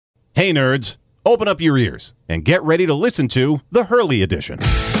Hey nerds, open up your ears and get ready to listen to the Hurley Edition.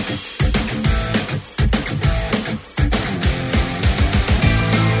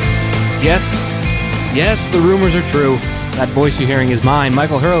 Yes, the rumors are true. That voice you're hearing is mine,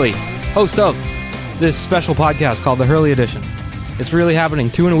 Michael Hurley, host of this special podcast called the Hurley Edition. It's really happening,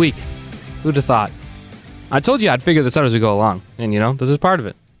 2 in a week. Who'd have thought? I told you I'd figure this out as we go along, and this is part of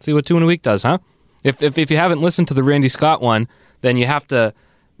it. See what 2 in a week does, huh? If you haven't listened to the Randy Scott one, then you have to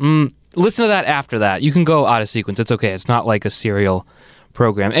listen to that after that. You can go out of sequence. It's okay. It's not like a serial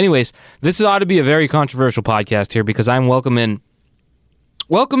program. Anyways, this ought to be a very controversial podcast here because I'm welcoming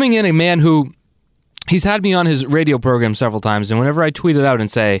in a man who he's had me on his radio program several times, and whenever I tweet it out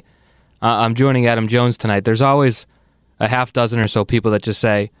and say I'm joining Adam Jones tonight, there's always a half dozen or so people that just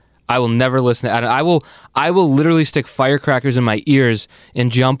say, I will never listen to Adam. I will literally stick firecrackers in my ears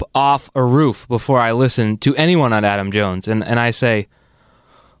and jump off a roof before I listen to anyone on Adam Jones. And I say,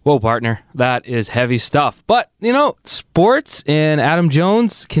 whoa, partner, that is heavy stuff. But, sports and Adam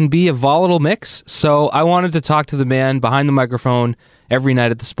Jones can be a volatile mix. So I wanted to talk to the man behind the microphone every night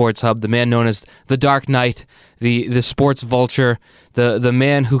at the Sports Hub, the man known as the Dark Knight, the sports vulture, the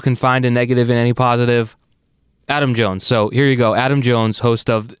man who can find a negative in any positive, Adam Jones. So here you go. Adam Jones, host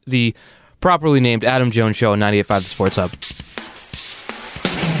of the properly named Adam Jones Show on 98.5 The Sports Hub.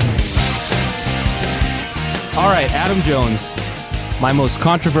 All right, Adam Jones, my most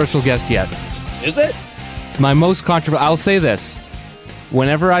controversial guest yet. Is it? My most controversial. I'll say this.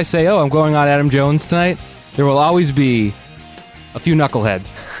 Whenever I say, I'm going on Adam Jones tonight, there will always be a few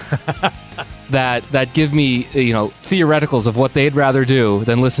knuckleheads that give me, theoreticals of what they'd rather do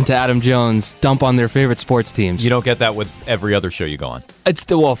than listen to Adam Jones dump on their favorite sports teams. You don't get that with every other show you go on. It's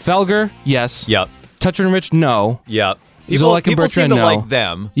Felger, yes. Yep. Toucher and Rich, no. Yep. Zolik and People seem Bertrand, to no. like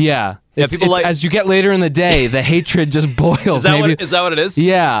them. Yeah. People like- as you get later in the day, the hatred just boils. Is that what it is?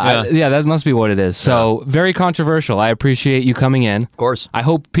 Yeah. That must be what it is. So, very controversial. I appreciate you coming in. Of course. I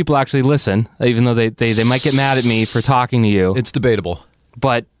hope people actually listen, even though they might get mad at me for talking to you. It's debatable.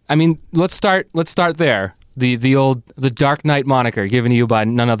 But let's start there. The Dark Knight moniker given to you by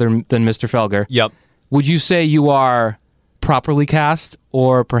none other than Mr. Felger. Yep. Would you say you are properly cast,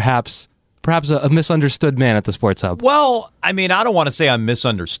 or perhaps a misunderstood man at the Sports Hub? Well, I don't want to say I'm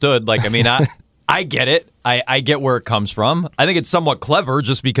misunderstood. I get it. I get where it comes from. I think it's somewhat clever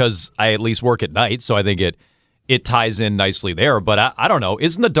just because I at least work at night, so I think it ties in nicely there. But I don't know.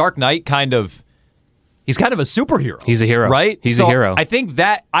 Isn't the Dark Knight he's kind of a superhero? He's a hero. Right? He's a hero. I think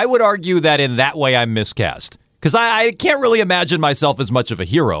that I would argue that in that way I'm miscast. Because I can't really imagine myself as much of a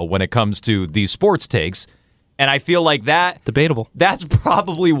hero when it comes to these sports takes. And I feel like that... Debatable. That's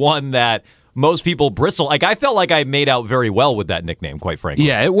probably one that most people bristle. I felt like I made out very well with that nickname, quite frankly.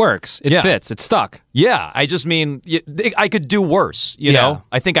 Yeah, it works. It fits. It's stuck. Yeah, I just mean, I could do worse, you know?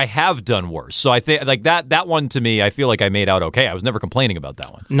 I think I have done worse. So I think, that one to me, I feel like I made out okay. I was never complaining about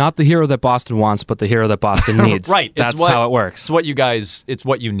that one. Not the hero that Boston wants, but the hero that Boston needs. Right. That's how it works. It's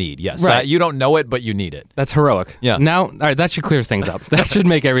what you need, yes. Right. You don't know it, but you need it. That's heroic. Yeah. Now, all right, that should clear things up. That should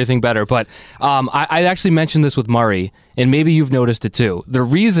make everything better. But I actually mentioned this with Murray, and maybe you've noticed it too. The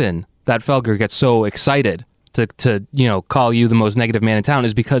reason that Felger gets so excited to call you the most negative man in town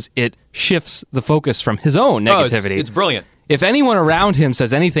is because it shifts the focus from his own negativity. It's brilliant. If anyone around him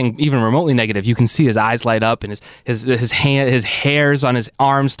says anything even remotely negative, you can see his eyes light up and his hairs on his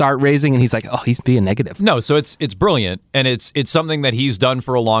arms start raising, and he's like, "Oh, he's being negative." No, so it's brilliant, and it's something that he's done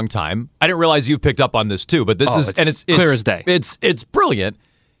for a long time. I didn't realize you've picked up on this too, but it's clear as day. It's brilliant.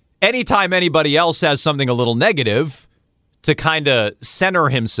 Anytime anybody else has something a little negative, to kind of center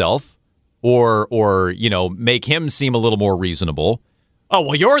himself or make him seem a little more reasonable. Oh,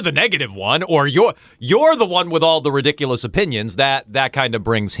 well, you're the negative one, or you're the one with all the ridiculous opinions. That kind of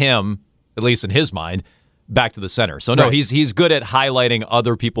brings him, at least in his mind, back to the center. So no, right. he's good at highlighting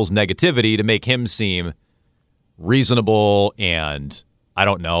other people's negativity to make him seem reasonable and, I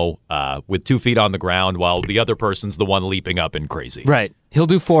don't know, with 2 feet on the ground while the other person's the one leaping up and crazy. Right. He'll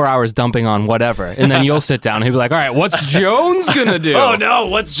do 4 hours dumping on whatever, and then you'll sit down and he'll be like, all right, what's Jones going to do? Oh, no,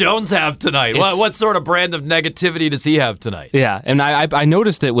 what's Jones have tonight? What sort of brand of negativity does he have tonight? Yeah, and I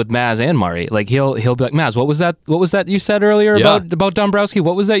noticed it with Maz and Murray. Like, he'll be like, Maz, what was that you said earlier about Dombrowski?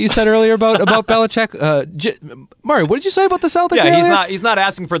 What was that you said earlier about Belichick? Murray, what did you say about the Celtics earlier? Yeah, he's not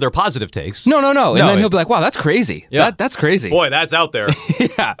asking for their positive takes. No. And then he'll be like, wow, that's crazy. Yeah. That's crazy. Boy, that's out there.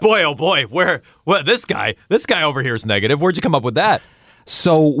 Yeah. Boy, oh boy, this guy over here is negative. Where'd you come up with that?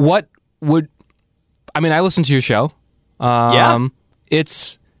 So I listen to your show.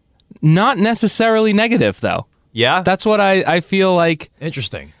 It's not necessarily negative, though. Yeah? That's what I feel like.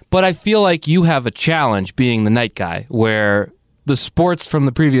 Interesting. But I feel like you have a challenge being the night guy, where the sports from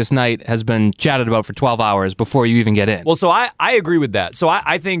the previous night has been chatted about for 12 hours before you even get in. Well, so I agree with that. So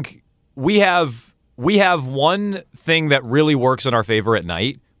I think we have one thing that really works in our favor at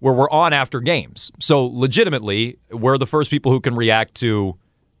night where we're on after games. So legitimately, we're the first people who can react to,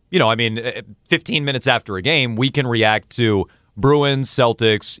 15 minutes after a game, we can react to Bruins,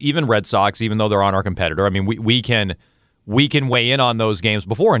 Celtics, even Red Sox, even though they're on our competitor. I mean, we can weigh in on those games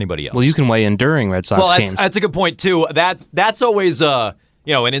before anybody else. Well, you can weigh in during Red Sox games. That's a good point too. That's always an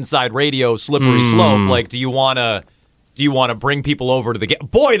inside radio slippery slope. Like, do you want to bring people over to the game?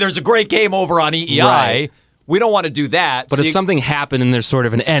 Boy, there's a great game over on EEI. Right. We don't want to do that. But if something happened and there's sort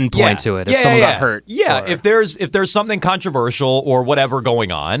of an end point to it, if someone got hurt. Yeah, if there's something controversial or whatever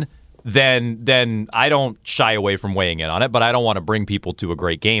going on, then I don't shy away from weighing in on it, but I don't want to bring people to a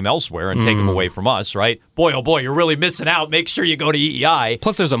great game elsewhere and take them away from us, right? Boy, oh boy, you're really missing out. Make sure you go to EEI.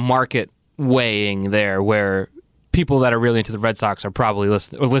 Plus, there's a market weighing there where people that are really into the Red Sox are probably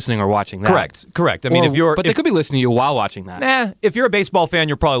listening or watching that. Correct. I mean, but they could be listening to you while watching that. If you're a baseball fan,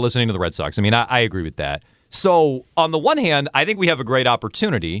 you're probably listening to the Red Sox. I mean, I agree with that. So on the one hand, I think we have a great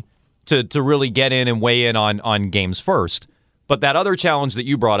opportunity to really get in and weigh in on games first. But that other challenge that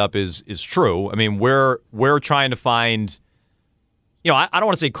you brought up is true. I mean, we're trying to find, I don't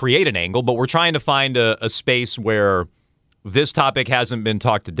want to say create an angle, but we're trying to find a space where this topic hasn't been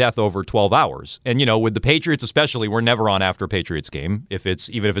talked to death over 12 hours. And, with the Patriots especially, we're never on after a Patriots game.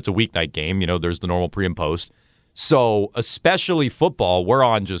 Even if it's a weeknight game, there's the normal pre and post. So especially football, we're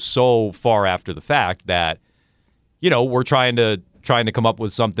on just so far after the fact that, we're trying to come up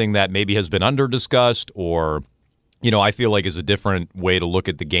with something that maybe has been under discussed or, I feel like is a different way to look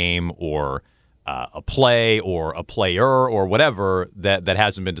at the game or a play or a player or whatever that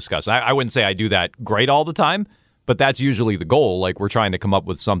hasn't been discussed. I wouldn't say I do that great all the time, but that's usually the goal. Like we're trying to come up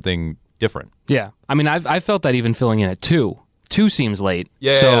with something different. Yeah. I mean, I felt that even filling in at 2. 2 seems late.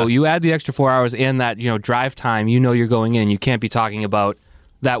 Yeah. So you add the extra 4 hours and that, drive time, you're going in. You can't be talking about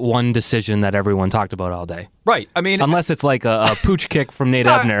that one decision that everyone talked about all day. Right. I mean, unless it's like a pooch kick from Nate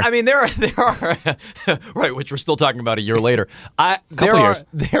Ebner. I mean, there are right, which we're still talking about a year later. Couple years.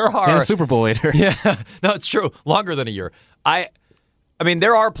 There are and a Super Bowl later. Yeah. No, it's true. Longer than a year. I mean,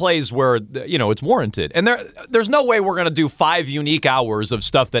 there are plays where it's warranted, and there's no way we're going to do 5 unique hours of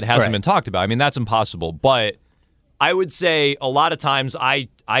stuff that hasn't been talked about. I mean, that's impossible. But I would say a lot of times I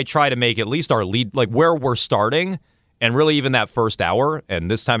try to make at least our lead, like where we're starting, and really even that first hour. And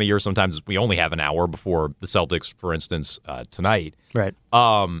this time of year, sometimes we only have an hour before the Celtics, for instance, tonight. Right.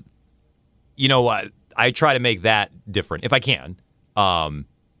 I try to make that different if I can. And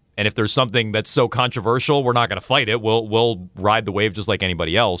if there's something that's so controversial, we're not going to fight it. We'll ride the wave just like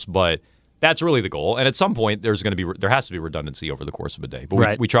anybody else. But that's really the goal. And at some point, there has to be redundancy over the course of a day.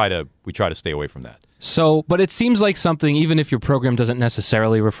 But we try to stay away from that. So, but it seems like something, even if your program doesn't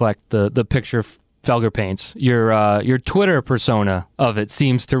necessarily reflect the picture Felger paints, your Twitter persona of it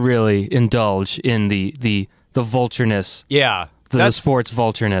seems to really indulge in the vultureness. Yeah. The sports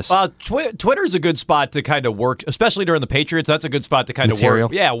vultureness. Twitter's a good spot to kind of work, especially during the Patriots. That's a good spot to kind of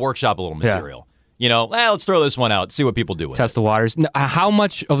workshop a little material. Yeah. Let's throw this one out, see what people do with it. Test the waters. How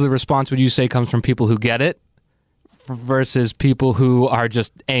much of the response would you say comes from people who get it versus people who are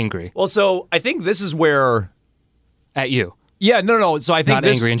just angry? Well, so I think this is where... At you. Yeah, no. So I think not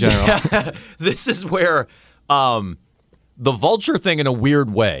angry in general. This is where the vulture thing, in a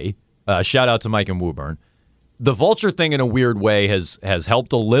weird way. Shout out to Mike and Woburn. The vulture thing, in a weird way, has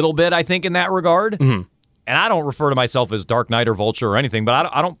helped a little bit, I think, in that regard. Mm-hmm. And I don't refer to myself as Dark Knight or Vulture or anything, but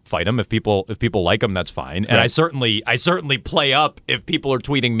I don't fight them. If people like them, that's fine. And I certainly play up if people are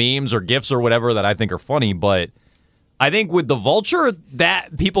tweeting memes or GIFs or whatever that I think are funny. But I think with the vulture,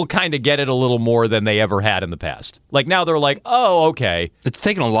 that people kind of get it a little more than they ever had in the past. Like now they're like, oh, okay. It's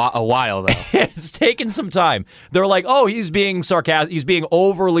taken a while though. It's taken some time. They're like, oh, he's being sarcastic. He's being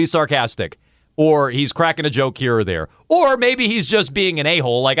overly sarcastic, or he's cracking a joke here or there, or maybe he's just being an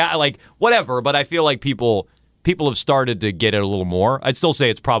a-hole. Like whatever. But I feel like people have started to get it a little more. I'd still say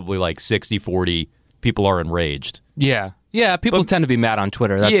it's probably like 60-40. People are enraged. Yeah. Yeah, people tend to be mad on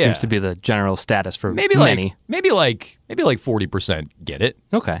Twitter. That seems to be the general status for many. Maybe like 40% get it.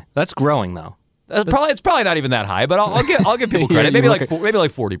 Okay, that's growing though. It's probably not even that high, but I'll give people credit. Maybe like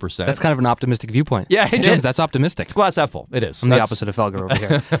 40%. That's kind of an optimistic viewpoint. Yeah, James, that's optimistic. It's glass half full. It is. I'm the opposite of Felger over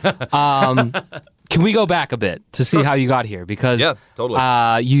here. Can we go back a bit to see how you got here? Because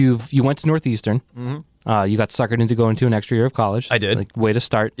totally. You went to Northeastern. Mm-hmm. You got suckered into going to an extra year of college. I did. Way to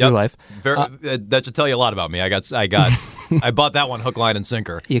start your life. That should tell you a lot about me. I got I bought that one hook, line, and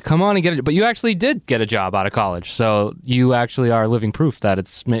sinker. You come on and get it, but you actually did get a job out of college, so you actually are living proof that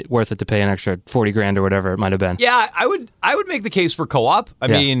it's worth it to pay an extra $40,000 or whatever it might have been. Yeah, I would make the case for co-op. I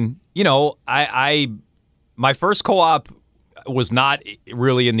mean, my first co-op was not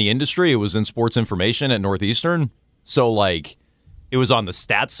really in the industry. It was in sports information at Northeastern. So like it was on the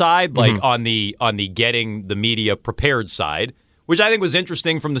stats side, like on the getting the media prepared side, which I think was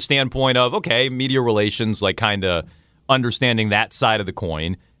interesting from the standpoint of, okay, media relations, like kind of understanding that side of the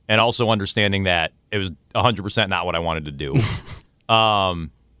coin and also understanding that it was 100% not what I wanted to do. A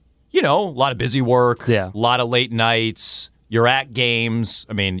lot of busy work, a lot of late nights. You're at games.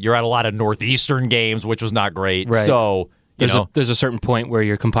 I mean, you're at a lot of Northeastern games, which was not great. Right. So there's a certain point where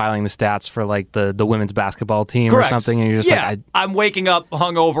you're compiling the stats for like the women's basketball team Correct. or something, and you're just like, I'm waking up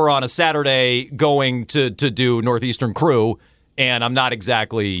hungover on a Saturday going to do Northeastern Crew, and I'm not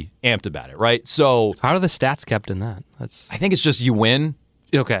exactly amped about it, right? So how are the stats kept in that? I think it's just you win.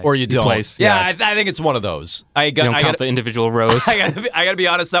 Okay. Or you don't. Place, I think it's one of those. You don't count the individual rows. I gotta be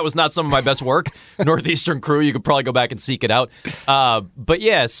honest, that was not some of my best work. Northeastern Crew, you could probably go back and seek it out. But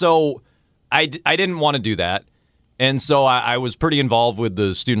yeah, so I didn't want to do that. And so I was pretty involved with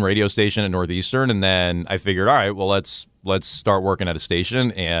the student radio station at Northeastern, and then I figured, all right, well, let's start working at a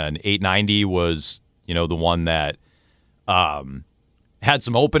station. And 890 was, the one that had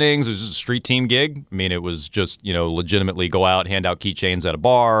some openings. It was just a street team gig. I mean, it was just, legitimately go out, hand out keychains at a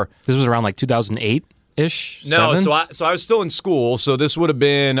bar. This was around like 2008-ish? No, 7? so I was still in school, so this would have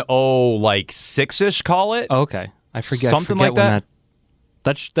been, like 6-ish, call it. Oh, okay. I forget. Something when like that.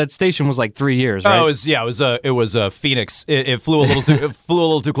 That station was like 3 years, right? Oh, it was a Phoenix. It flew a little too flew a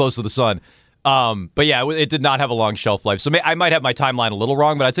little too close to the sun. But yeah, it did not have a long shelf life. So I might have my timeline a little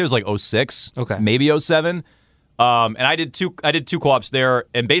wrong, but I'd say it was like 06, okay, maybe 07. And I did two co-ops there,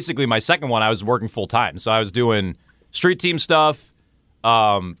 and basically my second one I was working full time, so I was doing street team stuff.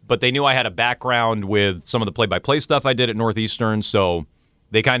 But they knew I had a background with some of the play-by-play stuff I did at Northeastern, so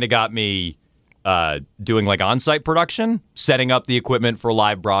they kind of got me doing like on-site production, setting up the equipment for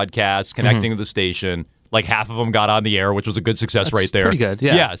live broadcasts, connecting to the station. Like half of them got on the air, which was a good success right there. Pretty good,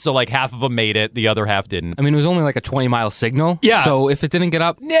 yeah. Yeah, so like half of them made it, the other half didn't. I mean, it was only like a 20-mile signal. Yeah. So if it didn't get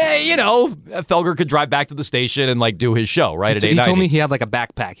up, Felger could drive back to the station and like do his show, right? At 890. He told me he had like a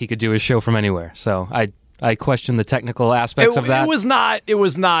backpack. He could do his show from anywhere. So I question the technical aspects of that. It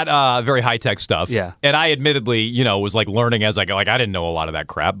was not very high tech stuff. Yeah. And I admittedly, was like learning as I go. Like I didn't know a lot of that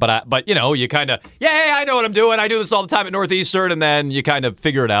crap, but you kind of, I know what I'm doing. I do this all the time at Northeastern, and then you kind of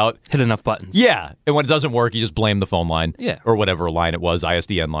figure it out. Hit enough buttons. Yeah. And when it doesn't work, you just blame the phone line. Yeah. Or whatever line it was,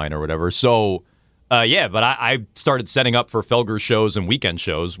 ISDN line or whatever. So, but I started setting up for Felger's shows and weekend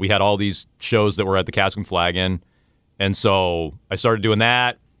shows. We had all these shows that were at the Cask and Flagon. And so I started doing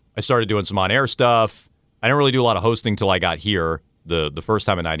that. I started doing some on-air stuff. I didn't really do a lot of hosting till I got here the first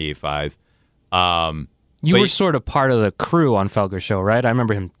time at 98.5. You were sort of part of the crew on Felger's show, right? I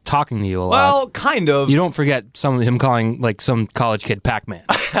remember him talking to you a lot. Well, kind of. You don't forget him calling like some college kid Pac-Man.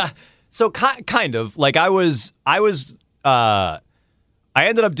 So kind of. Like I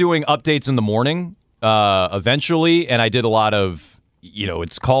ended up doing updates in the morning eventually, and I did a lot of,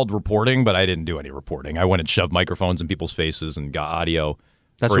 it's called reporting, but I didn't do any reporting. I went and shoved microphones in people's faces and got audio.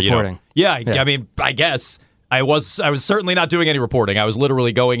 That's reporting. I mean, I guess I was certainly not doing any reporting. I was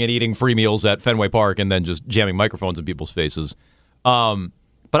literally going and eating free meals at Fenway Park and then just jamming microphones in people's faces. But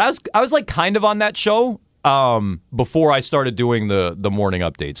I was like kind of on that show before I started doing the morning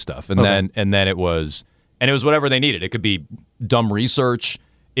update stuff, and then it was whatever they needed. It could be dumb research.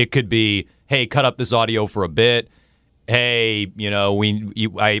 It could be, hey, cut up this audio for a bit. Hey,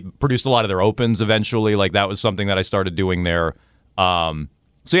 I produced a lot of their opens eventually. Like that was something that I started doing there.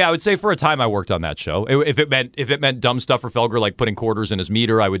 So yeah, I would say for a time I worked on that show. If it meant dumb stuff for Felger, like putting quarters in his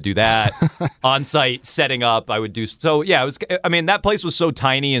meter, I would do that. On-site setting up, I would do. So yeah, that place was so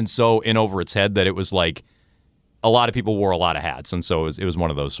tiny and so in over its head that it was like a lot of people wore a lot of hats, and so it was one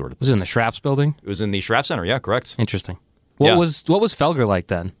of those sort of. Was it in the Schrafft's building? It was in the Schrafft Center. Yeah, correct. Interesting. What was Felger like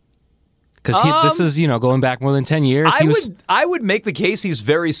then? Because this is going back more than 10 years. I would make the case he's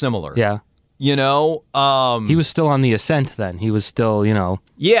very similar. Yeah. He was still on the ascent then. He was still,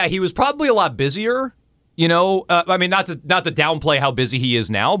 Yeah, he was probably a lot busier. I mean, not to downplay how busy he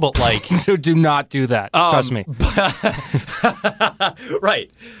is now, but like, do not do that. Trust me. Right,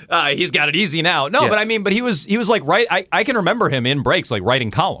 he's got it easy now. No, yeah. but he was like I can remember him in breaks like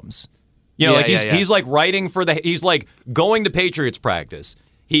writing columns. He's like writing he's like going to Patriots practice.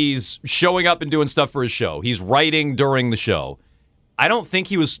 He's showing up and doing stuff for his show. He's writing during the show. I don't think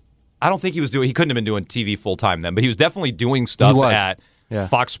he was doing. He couldn't have been doing TV full time then, but he was definitely doing stuff at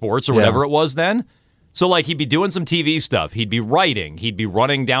Fox Sports or whatever it was then. So, like, he'd be doing some TV stuff. He'd be writing. He'd be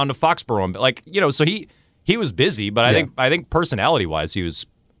running down to Foxborough. Like, so he was busy, but I think personality-wise, he was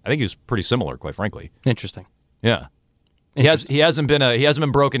pretty similar, quite frankly. Interesting. Yeah. He hasn't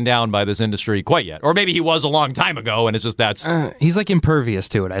been broken down by this industry quite yet. Or maybe he was a long time ago, and it's just he's like impervious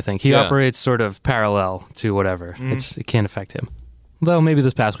to it, I think. He operates sort of parallel to whatever. It can't affect him. Though maybe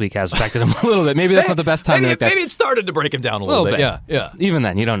this past week has affected him a little bit. Maybe that's not the best time to make that. Maybe it started to break him down a little bit. Yeah. Even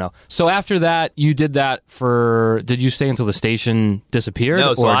then, you don't know. So after that, you did that did you stay until the station disappeared?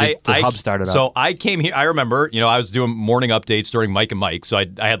 No, so or did the hub started up? So I came here, I remember, I was doing morning updates during Mike and Mike, so I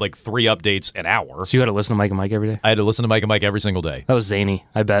had like 3 updates an hour. So you had to listen to Mike and Mike every day? I had to listen to Mike and Mike every single day. That was zany,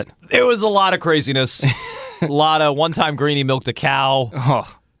 I bet. It was a lot of craziness. A lot of one-time Greenie milked a cow.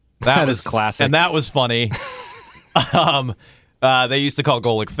 Oh, that was classic. And that was funny. They used to call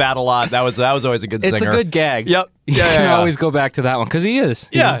Golick fat a lot. That was always a good singer. It's a good gag. Yep. You can always go back to that one because he is.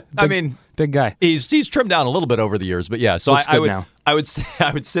 Yeah. Big guy. He's trimmed down a little bit over the years, but yeah. So I would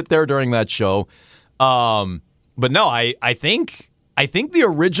sit there during that show. But no, I think the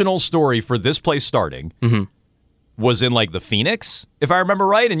original story for this place starting was in like the Phoenix, if I remember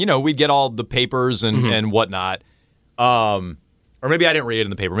right, and we'd get all the papers and whatnot. Or maybe I didn't read it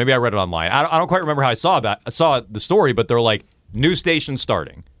in the paper. Maybe I read it online. I don't quite remember how I saw the story, but they're like, new station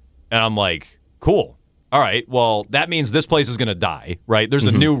starting. And I'm like, cool. All right, well, that means this place is going to die, right? There's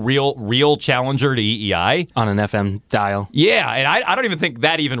a new real challenger to EEI. On an FM dial. Yeah, and I don't even think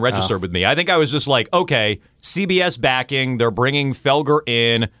that even registered with me. I think I was just like, okay, CBS backing, they're bringing Felger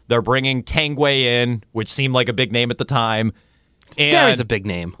in, they're bringing Tangway in, which seemed like a big name at the time. And, there is a big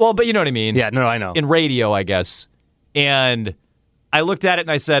name. Well, but you know what I mean. Yeah, no, I know. In radio, I guess. And I looked at it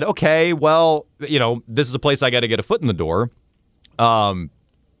and I said, okay, well, this is a place I got to get a foot in the door.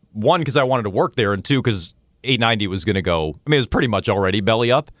 One, because I wanted to work there, and two, because 890 was going to go, it was pretty much already belly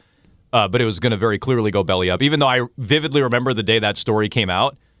up, but it was going to very clearly go belly up. Even though I vividly remember the day that story came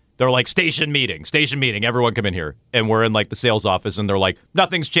out, they're like, station meeting, everyone come in here. And we're in like the sales office, and they're like,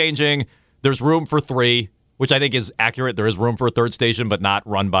 nothing's changing. There's room for 3, which I think is accurate. There is room for a 3rd station, but not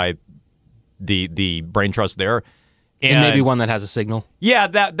run by the brain trust there. And maybe one that has a signal. Yeah,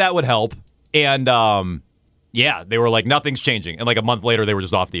 that would help. And, yeah, they were like, nothing's changing. And like a month later, they were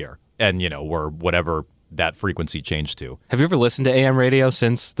just off the air. And, were whatever that frequency changed to. Have you ever listened to AM radio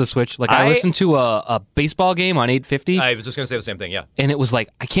since the switch? Like, I listened to a baseball game on 850. I was just going to say the same thing, yeah. And it was like,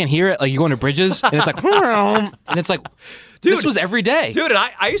 I can't hear it. Like, you go into Bridges, and it's like, and it's like, dude, this was every day. Dude, and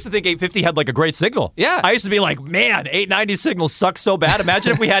I used to think 850 had like a great signal. Yeah. I used to be like, man, 890 signal sucks so bad.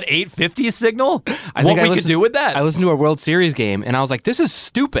 Imagine if we had 850 signal. What we could do with that. I listened to a World Series game, and I was like, this is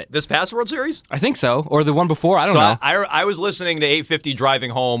stupid. This past World Series? I think so. Or the one before. I don't know. I was listening to 850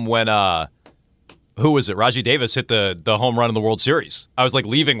 driving home when, who was it? Rajai Davis hit the home run in the World Series. I was like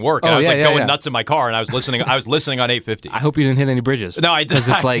leaving work, and I was going nuts in my car, and I was listening on 850. I hope you didn't hit any Bridges. No, I did. Because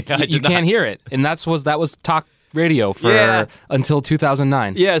it's like, you can't hear it. And that was talk radio for until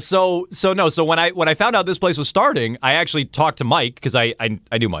 2009. Yeah, so when I found out this place was starting, I actually talked to Mike, because I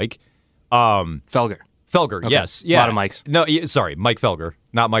knew Mike. Felger, okay. Yes. Yeah. A lot of Mikes. No, sorry, Mike Felger.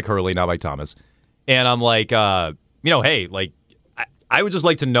 Not Mike Hurley, not Mike Thomas. And I'm like, hey, like, I would just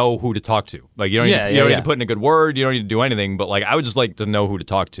like to know who to talk to. Like, you don't need to put in a good word, you don't need to do anything, but like, I would just like to know who to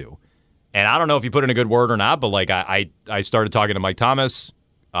talk to. And I don't know if you put in a good word or not, but like, I started talking to Mike Thomas,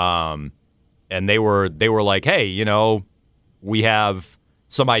 and they were like, hey, we have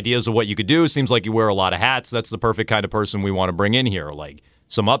some ideas of what you could do. Seems like you wear a lot of hats. That's the perfect kind of person we want to bring in here. Like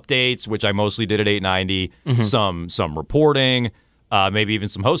some updates, which I mostly did at 890, some reporting, maybe even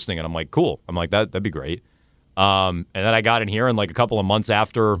some hosting. And I'm like, cool. I'm like, that'd be great. And then I got in here, and like a couple of months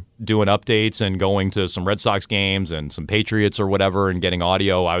after doing updates and going to some Red Sox games and some Patriots or whatever and getting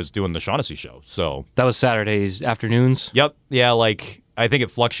audio, I was doing the Shaughnessy Show. So that was Saturdays afternoons? Yep. Yeah, like I think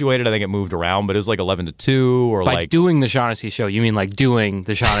it fluctuated. I think it moved around, but it was like 11 to 2 or By doing the Shaughnessy Show, you mean like doing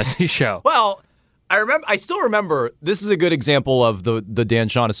the Shaughnessy Show? Well, I still remember, this is a good example of the Dan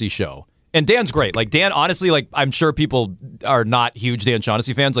Shaughnessy Show. And Dan's great. Like Dan, honestly, like I'm sure people are not huge Dan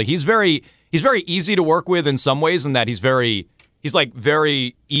Shaughnessy fans. Like he's very easy to work with in some ways, in that he's very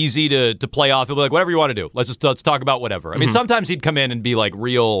easy to play off. He'll be like, whatever you want to do. Let's talk about whatever. I mean, sometimes he'd come in and be like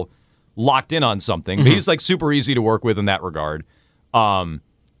real locked in on something, but he's like super easy to work with in that regard.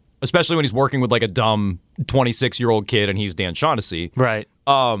 Especially when he's working with like a dumb 26-year-old kid and he's Dan Shaughnessy. Right.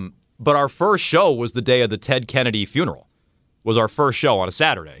 But our first show was the day of the Ted Kennedy funeral. Was our first show on a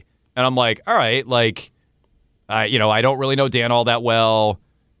Saturday. And I'm like, all right, like, I don't really know Dan all that well.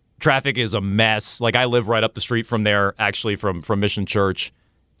 Traffic is a mess. Like, I live right up the street from there, actually, from Mission Church.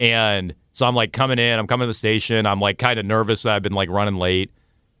 And so I'm like coming to the station. I'm like kind of nervous that I've been like running late.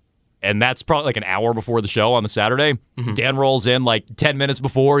 and that's probably like an hour before the show on the Saturday. Dan rolls in like 10 minutes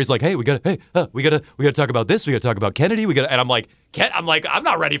before. He's like, "Hey, we gotta talk about this. We gotta talk about Kennedy. And I'm like, I'm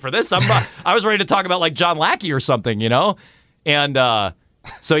not ready for this. I was ready to talk about like John Lackey or something, you know. And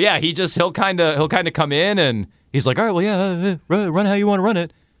so yeah, he'll kind of come in and he's like, "All right, well, yeah, run how you want to run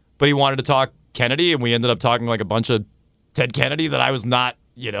it." But he wanted to talk Kennedy, and we ended up talking like a bunch of Ted Kennedy that I was not,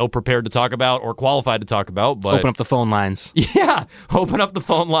 prepared to talk about or qualified to talk about. But Open up the phone lines. Yeah, open up the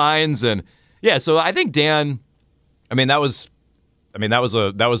phone lines, and yeah. So I think Dan, that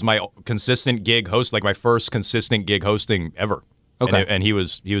was my consistent gig host, like my first consistent gig hosting ever. Okay, and he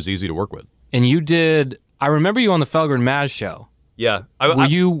was easy to work with. And you did. I remember you on the Felger and Maz show. Yeah. Were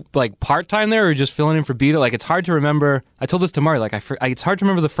you like part-time there or just filling in for Beto? Like, it's hard to remember. I told this to Marty. Like, it's hard to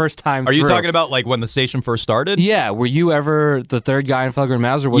remember the first time. Are you talking about like when the station first started? Yeah. Were you ever the third guy in Felger and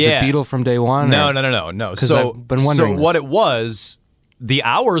Maz, or was it Beto from day one? No. Because I've been wondering. So what it was, the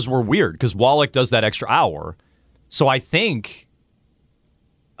hours were weird because Wallach does that extra hour. So I think...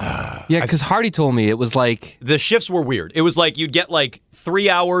 because Hardy told me it was like... The shifts were weird. It was like you'd get like 3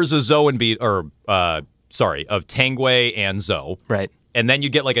 hours of Zoe and Beto, of Tanguay and Zoe. Right. And then you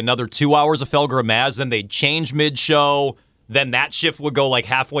get like another 2 hours of Felger and Maz. Then they'd change mid-show. Then that shift would go like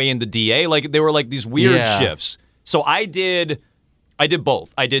halfway into DA. Like they were like these weird shifts. So I did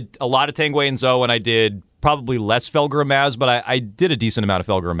both. I did a lot of Tanguay and Zoe, and I did probably less Felger and Maz, but I did a decent amount of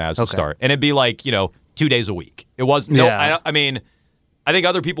Felger and Maz to start. And it'd be like, 2 days a week. It was I think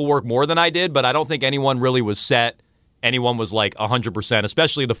other people work more than I did, but I don't think anyone really was set. Anyone was like 100%,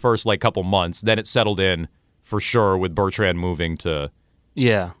 especially the first like couple months. Then it settled in for sure with Bertrand moving to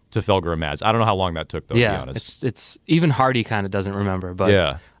Felger and Maz. I don't know how long that took though. Yeah, to be honest. it's even Hardy kind of doesn't remember, but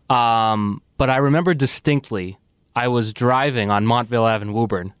yeah. But I remember distinctly. I was driving on Montville Ave in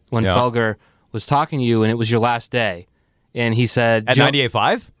Woburn when Felger was talking to you, and it was your last day, and he said at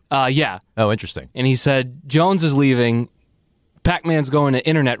 98.5. Yeah. Oh, interesting. And he said Jones is leaving. Pac-Man's going to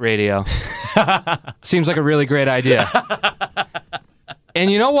internet radio. Seems like a really great idea.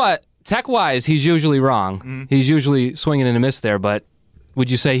 And you know what? Tech-wise, he's usually wrong. Mm-hmm. He's usually swinging and a miss there, but would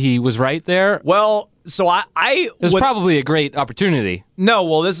you say he was right there? Well, so it was probably a great opportunity. No,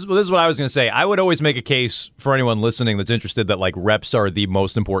 well, this is what I was going to say. I would always make a case for anyone listening that's interested that like reps are the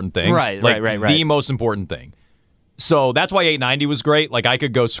most important thing. Right. The most important thing. So that's why 890 was great. Like I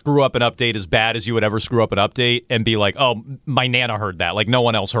could go screw up an update as bad as you would ever screw up an update and be like, "Oh, my Nana heard that." Like no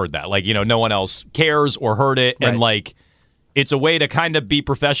one else heard that. Like, no one else cares or heard it. Right. And like it's a way to kind of be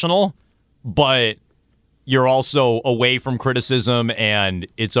professional, but you're also away from criticism, and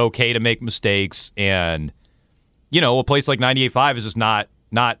it's okay to make mistakes. And a place like 98.5 is just not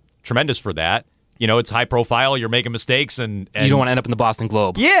tremendous for that. It's high profile. You're making mistakes, and you don't want to end up in the Boston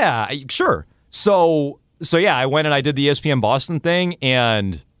Globe. Yeah, sure. So yeah, I went and I did the ESPN Boston thing,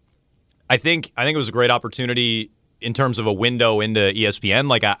 and I think it was a great opportunity in terms of a window into ESPN.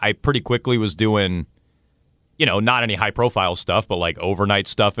 Like I pretty quickly was doing, not any high profile stuff, but like overnight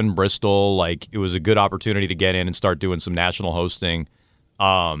stuff in Bristol. Like it was a good opportunity to get in and start doing some national hosting.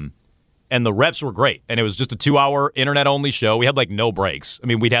 And the reps were great, and it was just a 2-hour internet only show. We had like no breaks. I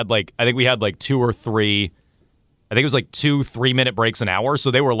mean, we had like 2 or 3. I think it was like 2 3-minute breaks an hour. So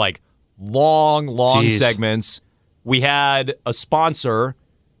they were like long segments. We had a sponsor.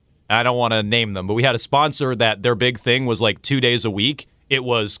 I don't want to name them, but we had a sponsor that their big thing was like 2 days a week. It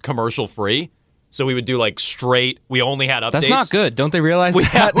was commercial free. So we would do like straight. We only had updates. That's not good. Don't they realize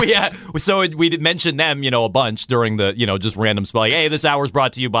that? We did mention them, a bunch during the, just random spell. Like, hey, this hour is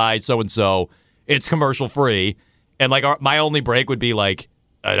brought to you by so-and-so. It's commercial free. And like my only break would be like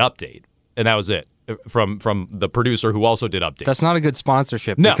an update. And that was it. From the producer who also did updates. That's not a good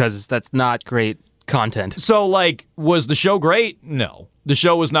sponsorship because that's not great content. So, like, was the show great? No. The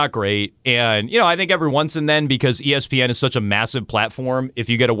show was not great. And, I think every once and then, because ESPN is such a massive platform, if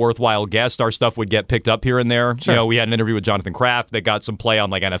you get a worthwhile guest, our stuff would get picked up here and there. Sure. We had an interview with Jonathan Kraft that got some play on,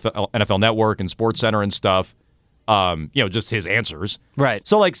 like, NFL Network and SportsCenter and stuff. Just his answers. Right.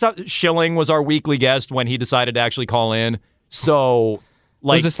 So, like, Schilling was our weekly guest when he decided to actually call in. So...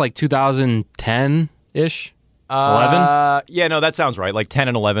 Like, was this like 2010-ish? 11? Yeah, no, that sounds right. Like 10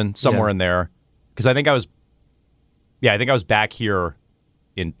 and 11, somewhere in there. Because I think I was back here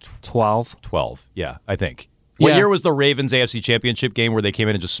in 12. 12, yeah, I think. What year was the Ravens AFC Championship game where they came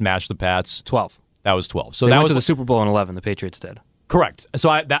in and just smashed the Pats? 12. That was 12. So they that went was to the Super Bowl in 11. The Patriots did. Correct. So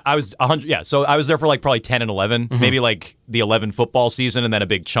I was 100. Yeah. So I was there for like probably 10 and 11, maybe like the 11 football season, and then a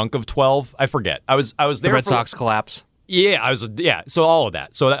big chunk of 12. I forget. I was there. The Red Sox collapse. Yeah, so all of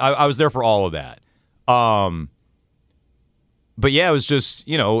that. So I was there for all of that. But yeah, it was just,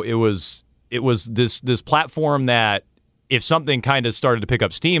 it was this platform that if something kind of started to pick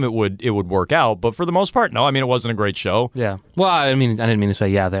up steam, it would work out. But for the most part, no. I mean, it wasn't a great show. Yeah. Well, I mean, I didn't mean to say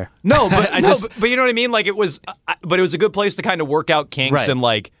yeah there. No, but but you know what I mean. Like it was a good place to kind of work out kinks Right. and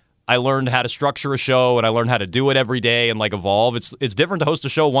like I learned how to structure a show and I learned how to do it every day and like evolve. It's different to host a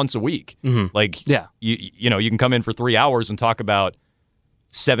show once a week. Like Yeah. you know you can come in for 3 hours and talk about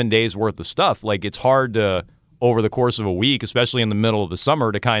 7 days worth of stuff. Like it's hard to over the course of a week, especially in the middle of the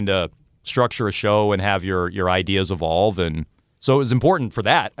summer, to kind of structure a show and have your ideas evolve. And so it was important for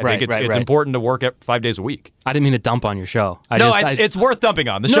that. I think it's important to work at 5 days a week. I didn't mean to dump on your show. It's worth dumping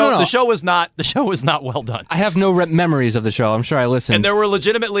on. The show was not well done. I have no memories of the show. I'm sure I listened. And there were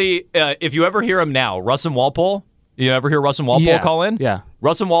legitimately, if you ever hear him now, Russ and Walpole. You ever hear Russ and Walpole call in? Yeah.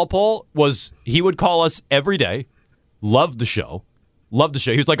 Russ and Walpole he would call us every day. Loved the show.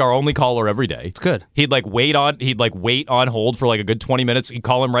 He was like our only caller every day. It's good. He'd wait on hold for like a good 20 minutes. He'd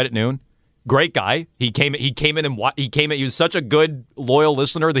call him right at noon. Great guy. He came in. He was such a good, loyal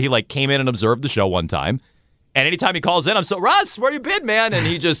listener that he like came in and observed the show one time. And anytime he calls in, I'm so, Russ, where you been, man? And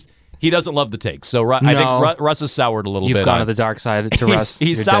he doesn't love the takes. So I think Russ has soured a little bit. You've gone to the dark side to Russ.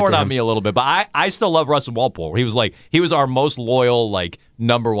 He's soured on me a little bit, but I still love Russ and Walpole. He was our most loyal, like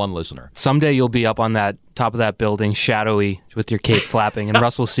number one listener. Someday you'll be up on that top of that building, shadowy, with your cape flapping, and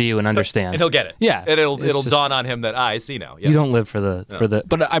Russ will see you and understand. And he'll get it. Yeah. And it'll dawn on him that I see now. Yeah. You don't live for the.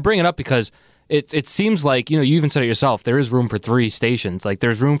 But I bring it up because it seems like, you even said it yourself, there is room for 3 stations. Like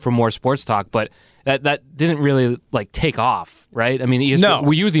there's room for more sports talk, but that didn't really like take off, right? I mean, No.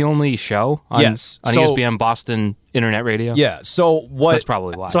 Were you the only show on, Yes. on So- ESPN Boston Internet Radio? Yeah. So what? That's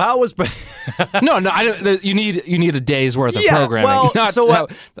probably why. So how was? No, I don't. You need a day's worth of Yeah, programming. well,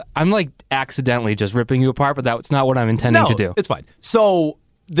 I'm like accidentally just ripping you apart, but that's not what I'm intending to do. It's fine. So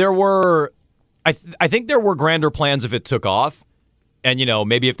there were, I think there were grander plans if it took off, and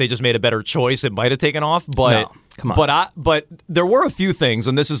maybe if they just made a better choice, it might have taken off. But No, come on. But there were a few things,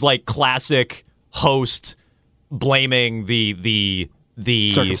 and this is like classic host blaming the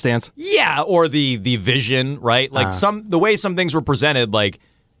Circumstance. Yeah, or the vision, right? Like the way some things were presented, like,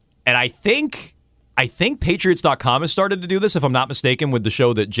 and I think Patriots.com has started to do this, if I'm not mistaken, with the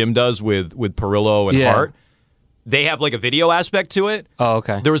show that Jim does with Perillo and Yeah. Hart. They have like a video aspect to it. Oh,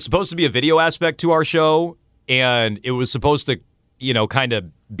 okay. There was supposed to be a video aspect to our show, and it was supposed to, kind of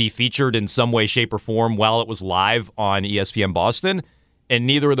be featured in some way, shape, or form while it was live on ESPN Boston, and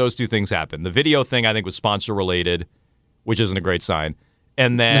neither of those two things happened. The video thing, I think, was sponsor related, which isn't a great sign.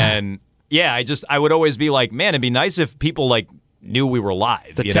 And then, I would always be like, man, it'd be nice if people like knew we were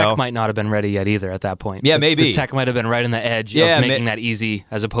live. The tech might not have been ready yet either at that point. Yeah, The maybe. tech might have been right on the edge Yeah, of making that easy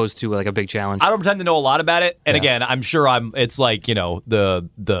as opposed to like a big challenge. I don't pretend to know a lot about it. And Yeah. again, I'm sure it's like,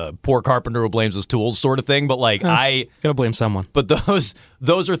 the poor carpenter who blames his tools sort of thing. But like Gotta blame someone. but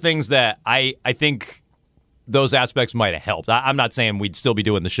those are things that I think those aspects might have helped. I'm not saying we'd still be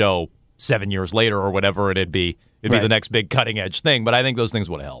doing the show 7 years later or whatever, and it'd be Right. the next big cutting edge thing. But I think those things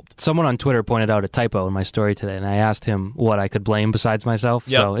would have helped. Someone on Twitter pointed out a typo in my story today, and I asked him what I could blame besides myself.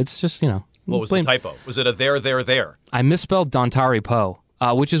 Yep. So it's just, What was blame. the typo? Was it a there? I misspelled Dontari Poe,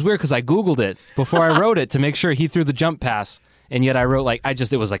 which is weird because I Googled it before I wrote it to make sure he threw the jump pass, and yet I wrote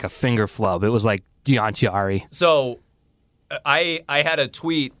it was like a finger flub. It was like Dontari. So I had a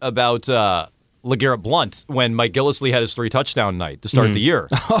tweet about LeGarrette Blount when Mike Gillislee had his 3 touchdown night to start the year.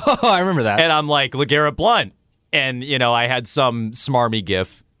 Oh, I remember that. And I'm like, LeGarrette Blount. And, I had some smarmy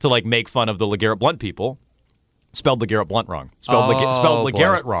gif to like make fun of the LeGarrette Blount people. Spelled LeGarrette Blount wrong. Spelled boy.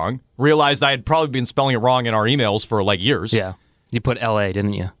 LeGarrette wrong. Realized I had probably been spelling it wrong in our emails for like years. Yeah. You put L.A.,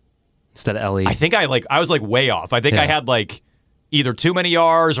 didn't you? Instead of L.E. I think I was like way off. I think I had like either too many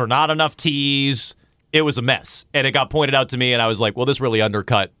R's or not enough T's. It was a mess. And it got pointed out to me, and I was like, well, this really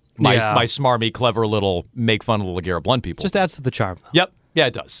undercut my smarmy, clever little make fun of the LeGarrette Blount people. Just adds to the charm. Yep. Yeah,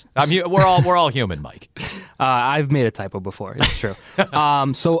 it does. We're all human, Mike. I've made a typo before. It's true.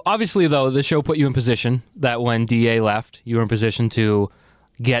 So obviously, though, the show put you in position that when DA left, you were in position to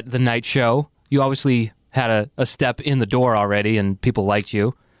get the night show. You obviously had a step in the door already, and people liked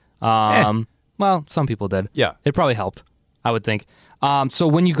you. Well, some people did. Yeah. It probably helped, I would think. So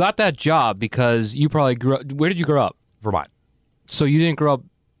when you got that job, because you probably grew up, where did you grow up? Vermont. So you didn't grow up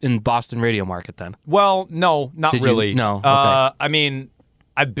in Boston radio market then? Well, no, not Did you? really. No, okay. I mean,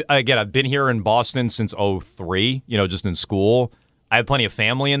 I've been here in Boston since 2003, just in school. I have plenty of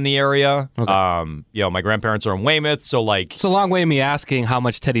family in the area. Okay. My grandparents are in Weymouth, so like. It's a long way of me asking how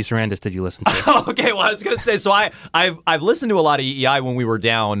much Teddy Sarandis did you listen to? Okay, well, I was gonna say, so I've listened to a lot of EEI when we were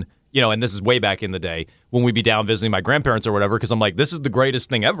down and this is way back in the day when we'd be down visiting my grandparents or whatever, because I'm like, this is the greatest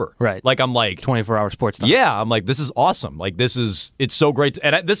thing ever. Right. Like, I'm like, 24-hour sports time. yeah, I'm like, this is awesome. Like, it's so great.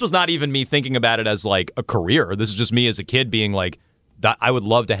 And this was not even me thinking about it as like a career. This is just me as a kid being like, that I would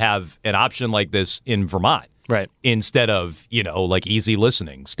love to have an option like this in Vermont. Right. Instead of, like easy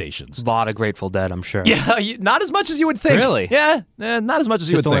listening stations. A lot of Grateful Dead, I'm sure. Yeah, not as much as you would think. Really? Yeah, not as much as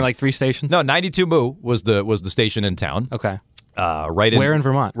you would Just only think. like 3 stations? No, 92 Moo was the station in town. Okay. Where in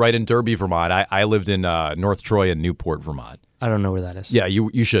Vermont? Right in Derby, Vermont. I lived in North Troy and Newport, Vermont. I don't know where that is. Yeah,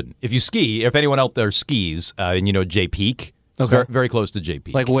 you shouldn't. If you ski, if anyone out there skis, and you know Jay Peak, Okay. very, very close to Jay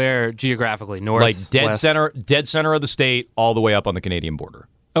Peak. Like where geographically? North, like dead west? center of the state, all the way up on the Canadian border.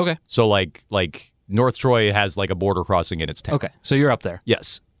 Okay. So like North Troy has like a border crossing in its town. Okay. So you're up there.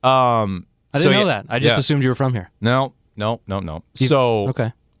 Yes. I didn't know that. I just yeah. assumed you were from here. No. So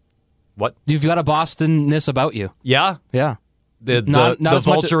Okay. what? You've got a Boston-ness about you. Yeah. Yeah. The Not as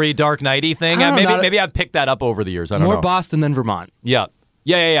much- vulture-y Dark Knighty thing. I don't know, Maybe I've picked that up over the years. I don't More know. Boston than Vermont. Yeah.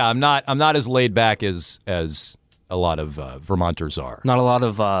 I'm not as laid back as a lot of Vermonters are. Not a lot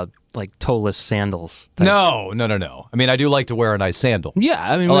of like toeless sandals. type. No. I mean, I do like to wear a nice sandal. Yeah,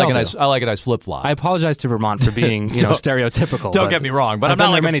 I mean, I we like all a do. nice. I like a nice flip flop. I apologize to Vermont for being, stereotypical. Don't but get me wrong, but I've I'm not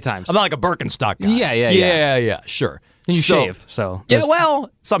been like there many times. I'm not like a Birkenstock guy. Yeah. Sure. And you So- shave, so Yeah, there's- well,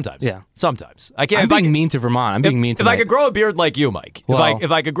 sometimes. Yeah. Sometimes. I can't. I'm if I being could- mean to Vermont. I'm being mean to If I could grow a beard like you, Mike. Well-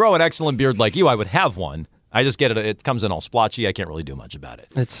 if I could grow an excellent beard like you, I would have one. I just get it. It comes in all splotchy. I can't really do much about it.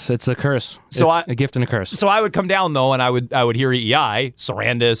 It's a curse. So a gift and a curse. So I would come down though, and I would hear EEI,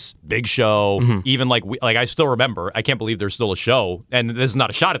 Sarandis, Big Show, Mm-hmm. even like I still remember. I can't believe there's still a show, and this is not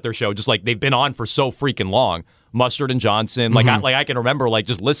a shot at their show. Just like they've been on for so freaking long. Mustard and Johnson, Mm-hmm. I can remember like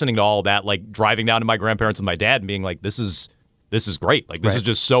just listening to all of that, like driving down to my grandparents with my dad and being like, this is great. Like this is Right.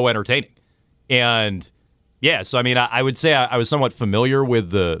 just so entertaining, and yeah. So I mean, I would say I was somewhat familiar with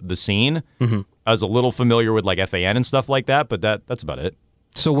the scene. Mm-hmm. I was a little familiar with like FAN and stuff like that, but that's about it.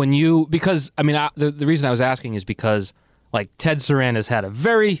 So because the reason I was asking is because like Ted Sarandis had a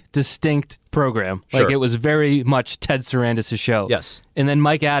very distinct program. Like Sure. it was very much Ted Sarandis' show. Yes. And then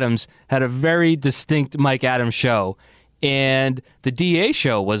Mike Adams had a very distinct Mike Adams show. And the DA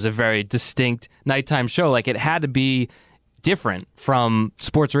show was a very distinct nighttime show. Like it had to be different from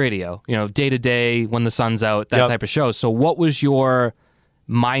sports radio, day to day, when the sun's out, that Yep. type of show. So what was your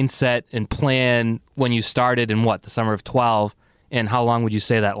mindset and plan when you started in the summer of 12, and how long would you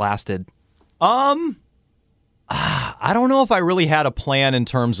say that lasted? I don't know if I really had a plan in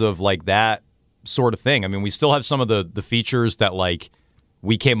terms of like that sort of thing. I mean, we still have some of the features that like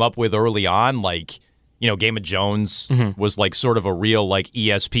we came up with early on, like, Game of Jones was like sort of a real like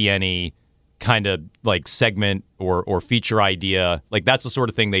ESPN-y kind of like segment or feature idea. Like that's the sort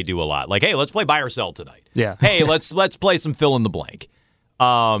of thing they do a lot. Like, hey, let's play buy or sell tonight. Yeah. Hey, let's play some fill in the blank.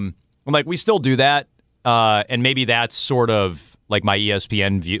 Like we still do that. And maybe that's sort of like my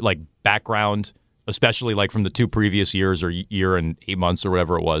ESPN view, like background, especially like from the 2 previous years or year and 8 months or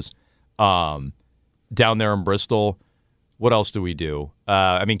whatever it was, down there in Bristol. What else do we do?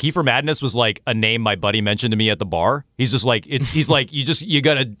 I mean, Kiefer Madness was like a name my buddy mentioned to me at the bar. He's just like, he's like, you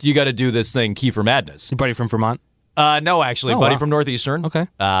gotta do this thing, Kiefer Madness. Your buddy from Vermont? No, actually, Oh, buddy wow. from Northeastern. Okay.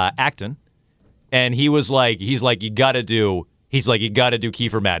 Acton. And he's like, you gotta do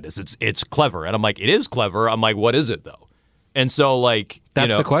Kiefer Madness. It's clever. And I'm like, it is clever. I'm like, what is it though? And so like,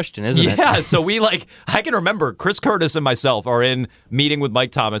 That's the question, isn't it? Yeah. So we like, I can remember Chris Curtis and myself are in meeting with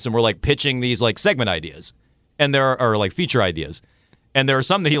Mike Thomas and we're like pitching these like segment ideas. And there are like feature ideas. And there are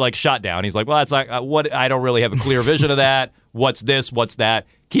some that he like shot down. He's like, well, that's like what I don't really have a clear vision of that. What's this? What's that?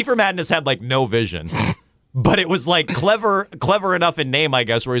 Kiefer Madness had like no vision. But it was like clever enough in name, I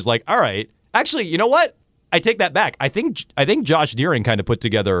guess, where he's like, all right. Actually, you know what? I take that back. I think Josh Deering kind of put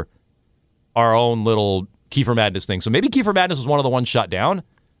together our own little Kiefer Madness thing. So maybe Kiefer Madness was one of the ones shot down.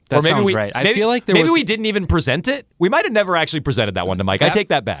 That or maybe sounds we, right. I maybe, feel like maybe we didn't even present it. We might have never actually presented that one to Mike. I take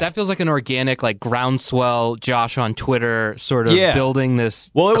that back. That feels like an organic, like groundswell, Josh on Twitter sort of building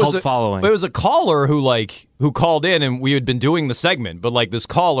this cult following. It was a caller who called in, and we had been doing the segment, but like this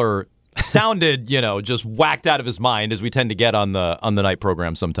caller sounded, just whacked out of his mind, as we tend to get on the night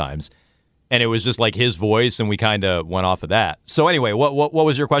program sometimes. And it was just like his voice, and we kind of went off of that. So anyway, what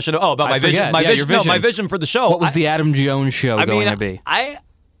was your question? Oh, about my vision. Your vision. No, my vision for the show. What was the Adam Jones show going to be?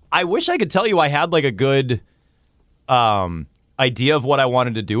 I wish I could tell you I had like a good idea of what I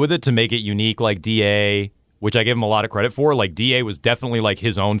wanted to do with it to make it unique, like DA, which I give him a lot of credit for. Like DA was definitely like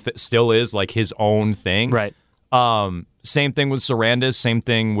his own, still is like his own thing. Right. Same thing with Sarandis. Same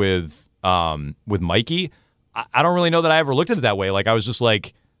thing with Mikey. I don't really know that I ever looked at it that way. Like I was just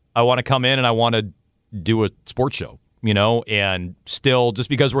like, I want to come in and I want to do a sports show. and still, just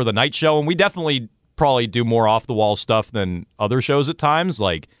because we're the night show, and we definitely probably do more off-the-wall stuff than other shows at times,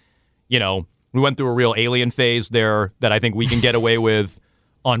 like, we went through a real Alien phase there that I think we can get away with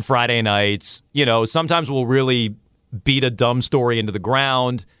on Friday nights. Sometimes we'll really beat a dumb story into the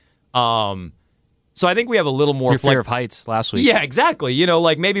ground. So I think we have a little more... Your fear of heights last week. Yeah, exactly.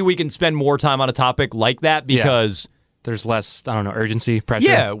 Like maybe we can spend more time on a topic like that because... There's less, urgency, pressure.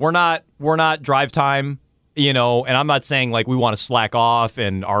 Yeah, we're not drive time, and I'm not saying like we want to slack off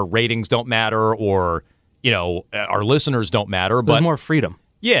and our ratings don't matter or, our listeners don't matter. But there's more freedom.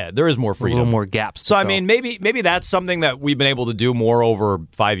 Yeah, there is more freedom. A little more gaps. So, I mean, maybe that's something that we've been able to do more over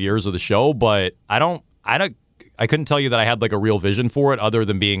 5 years of the show, but I couldn't tell you that I had like a real vision for it other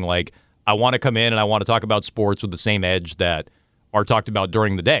than being like, I want to come in and I want to talk about sports with the same edge that are talked about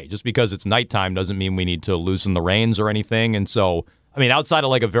during the day. Just because it's nighttime doesn't mean we need to loosen the reins or anything. And so, I mean, outside of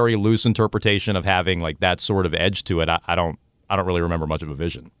like a very loose interpretation of having like that sort of edge to it, I don't really remember much of a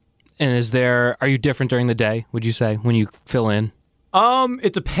vision. And are you different during the day, would you say, when you fill in?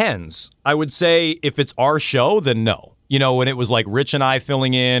 It depends. I would say if it's our show, then no. When it was like Rich and I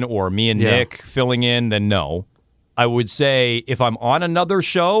filling in or me and Nick filling in, then no. I would say if I'm on another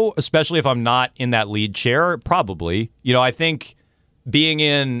show, especially if I'm not in that lead chair, probably. I think being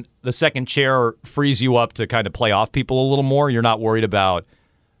in the second chair frees you up to kind of play off people a little more. You're not worried about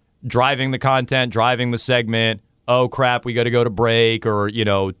driving the content, driving the segment. Oh, crap, we got to go to break or,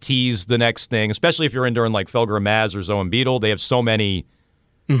 tease the next thing, especially if you're in during like Felger and Maz or Zoe and Beetle. They have so many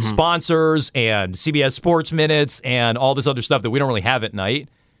sponsors and CBS Sports Minutes and all this other stuff that we don't really have at night.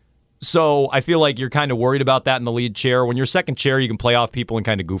 So I feel like you're kind of worried about that in the lead chair. When you're second chair, you can play off people and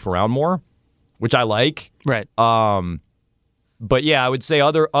kind of goof around more, which I like. Right. But yeah, I would say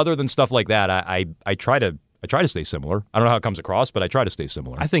other than stuff like that, I try to stay similar. I don't know how it comes across, but I try to stay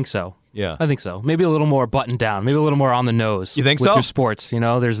similar. I think so. Yeah. I think so. Maybe a little more buttoned down. Maybe a little more on the nose. You think with so? Your sports,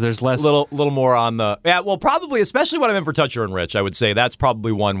 there's less. Little more on the... Yeah, well, probably, especially when I'm in for Toucher and Rich, I would say that's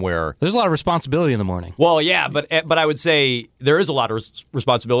probably one where... There's a lot of responsibility in the morning. Well, yeah, but I would say there is a lot of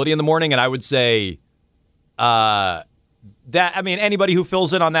responsibility in the morning, and I would say anybody who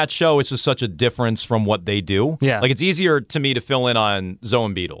fills in on that show, it's just such a difference from what they do. Yeah. Like, it's easier to me to fill in on Zoe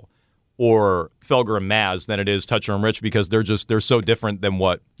and Beetle or Felger and Maz than it is Toucher and Rich because they're so different than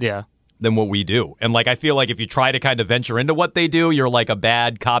what we do. And like I feel like if you try to kind of venture into what they do, you're like a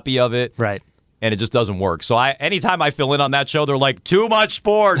bad copy of it. Right. And it just doesn't work. So anytime I fill in on that show, they're like, too much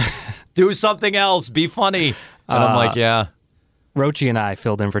sports. Do something else. Be funny. And I'm like, yeah. Rochi and I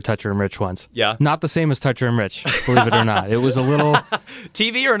filled in for Toucher and Rich once. Yeah. Not the same as Toucher and Rich, believe it or not. It was a little...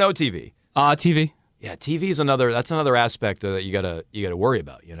 TV or no TV? TV. Yeah, TV is another aspect that you gotta worry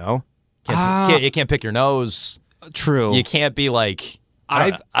about, You can't pick your nose. True. You can't be like...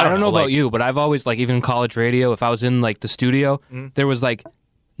 I don't know about you, but I've always, like, even in college radio, if I was in, like, the studio, there was, like,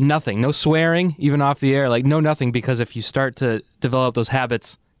 nothing. No swearing, even off the air. Like, no nothing, because if you start to develop those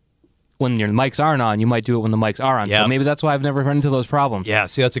habits when your mics aren't on, you might do it when the mics are on. Yeah. So maybe that's why I've never run into those problems. Yeah,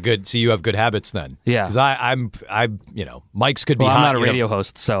 see, you have good habits then. Yeah. Because mics could be hot. I'm not a radio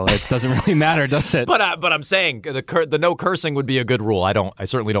host, so it doesn't really matter, does it? But I'm saying the no cursing would be a good rule. I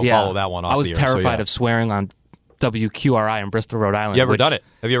certainly don't follow that one off the air. I was terrified of swearing on WQRI in Bristol, Rhode Island. You ever done it?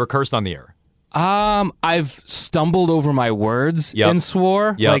 Have you ever cursed on the air? I've stumbled over my words and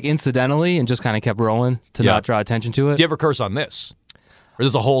swore, like incidentally, and just kind of kept rolling to not draw attention to it. Do you ever curse on this? Or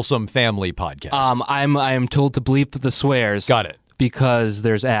this is a wholesome family podcast? I am told to bleep the swears. Got it. Because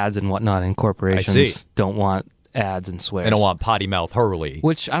there's ads and whatnot, and corporations don't want ads and swears. They don't want potty mouth Hurley.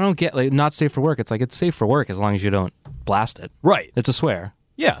 Which I don't get. Like, not safe for work. It's like it's safe for work as long as you don't blast it. Right. It's a swear.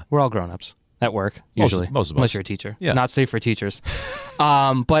 Yeah. We're all grown-ups. At work, usually. Most of us. Unless you're a teacher. Yeah. Not safe for teachers.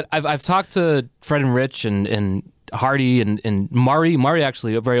 But I've talked to Fred and Rich and Hardy and Murray. Murray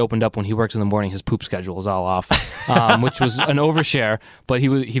actually very opened up when he works in the morning. His poop schedule is all off, which was an overshare, but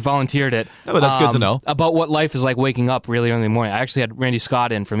he volunteered it. No, but that's good to know. About what life is like waking up really early in the morning. I actually had Randy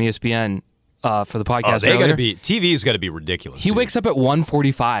Scott in from ESPN for the podcast earlier. TV's got to be ridiculous. He wakes up at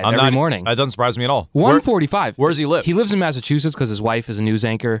 1:45 every morning. That doesn't surprise me at all. 1:45. Where does he live? He lives in Massachusetts because his wife is a news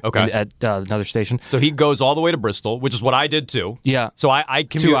anchor at another station. So he goes all the way to Bristol, which is what I did too. Yeah. So I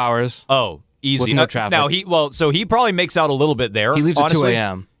commute 2 hours. Oh, easy. With no traffic. Now he probably makes out a little bit there. He leaves honestly. at 2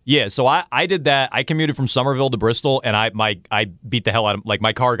 a.m. Yeah, so I did that. I commuted from Somerville to Bristol, and I beat the hell out of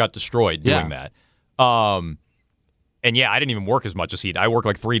my car got destroyed doing that. And yeah, I didn't even work as much as I work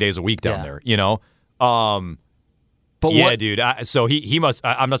like 3 days a week down there. But yeah, dude. So he must.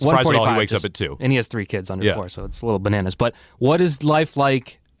 I'm not surprised at all. He wakes up at 2, and he has 3 kids under 4, so it's a little bananas. But what is life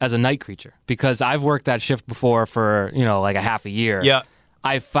like as a night creature? Because I've worked that shift before for like a half a year. Yeah.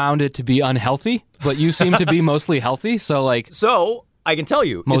 I found it to be unhealthy, but you seem to be mostly healthy. So like, So I can tell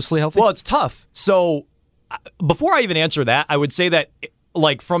you, Mostly it's- healthy? Well, it's tough. So before I even answer that, I would say that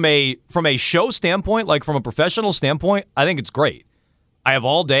like from a show standpoint, like from a professional standpoint, I think it's great. I have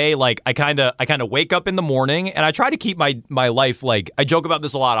all day. Like I kind of wake up in the morning, and I try to keep my life like I joke about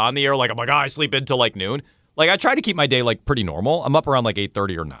this a lot on the air. Like I'm like, oh, I sleep until like noon. Like I try to keep my day like pretty normal. I'm up around like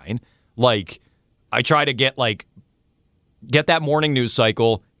 8:30 or 9. Like I try to get that morning news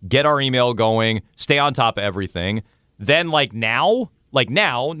cycle, get our email going, stay on top of everything. Then like now,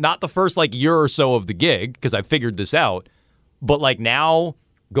 not the first like year or so of the gig, because I figured this out, but like now,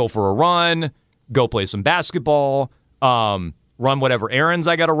 go for a run, go play some basketball, run whatever errands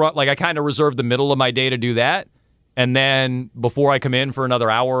I got to run. Like I kind of reserve the middle of my day to do that. And then before I come in for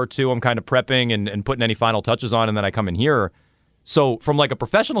another hour or two, I'm kind of prepping and putting any final touches on, and then I come in here. So from like a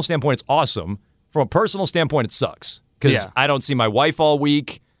professional standpoint, it's awesome. From a personal standpoint, it sucks because I don't see my wife all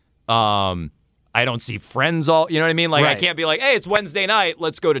week. I don't see friends all, you know what I mean? Like I can't be like, hey, it's Wednesday night,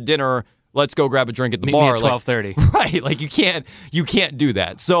 let's go to dinner, let's go grab a drink at the meet bar. me at 12:30. Like, right, like you can't do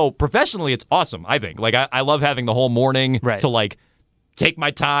that. So professionally, it's awesome, I think. Like I love having the whole morning to like take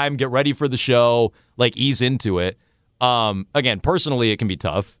my time, get ready for the show, like ease into it. Again, personally, it can be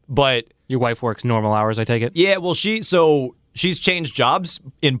tough, but Your wife works normal hours, I take it? yeah, well, she's changed jobs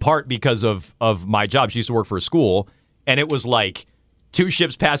in part because of my job. She used to work for a school, and it was like 2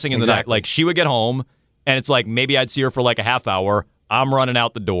 ships passing in the night. Like she would get home, and it's like maybe I'd see her for like a half hour. I'm running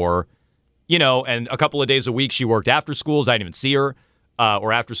out the door, and a couple of days a week she worked after schools. I didn't even see her,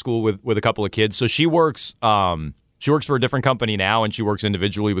 or after school with a couple of kids. So she works for a different company now, and she works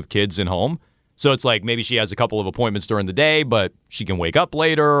individually with kids in home. So it's like maybe she has a couple of appointments during the day, but she can wake up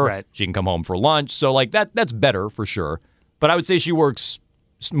later. Right. She can come home for lunch. So like that's better for sure. But I would say she works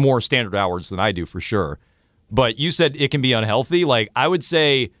more standard hours than I do for sure. But you said it can be unhealthy. Like I would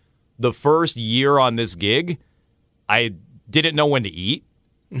say the first year on this gig, I didn't know when to eat.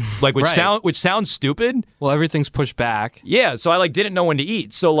 Like which sounds stupid. Well, everything's pushed back. Yeah, so I like didn't know when to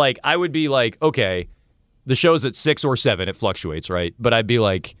eat. So like I would be like, okay, the show's at 6 or 7, it fluctuates, right? But I'd be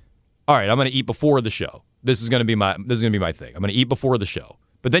like, all right, I'm going to eat before the show. This is going to be my thing. I'm going to eat before the show.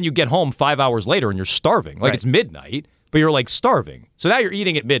 But then you get home 5 hours later and you're starving. Like it's midnight, but you're like starving. So now you're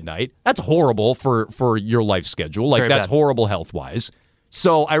eating at midnight. That's horrible for your life schedule. Like that's horrible health-wise.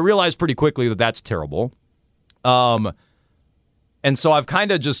 So I realized pretty quickly that that's terrible. And so I've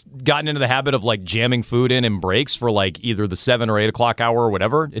kind of just gotten into the habit of like jamming food in breaks for like either the 7 or 8 o'clock hour or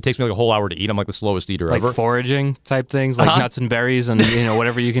whatever. It takes me like a whole hour to eat. I'm like the slowest eater Like ever. foraging type things, like nuts and berries and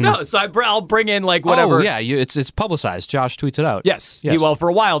whatever you can. No, so I'll bring in like whatever. Oh, yeah, it's publicized. Josh tweets it out. Yes. Well, for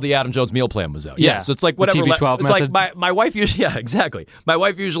a while, the Adam Jones meal plan was out. Yeah. So it's like whatever. The TB12 it's method. like my wife usually, yeah, exactly. My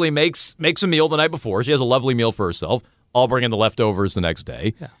wife usually makes a meal the night before. She has a lovely meal for herself. I'll bring in the leftovers the next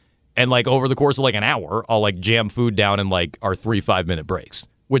day. Yeah. And like over the course of like an hour, I'll like jam food down in like our 3 5-minute breaks,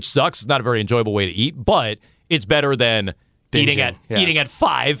 which sucks. It's not a very enjoyable way to eat, but it's better than eating at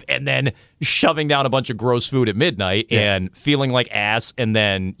 5 and then shoving down a bunch of gross food at midnight and feeling like ass and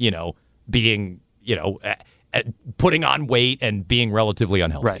then, being, putting on weight and being relatively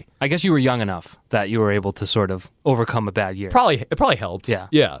unhealthy. Right. I guess you were young enough that you were able to sort of overcome a bad year. It probably helped. Yeah.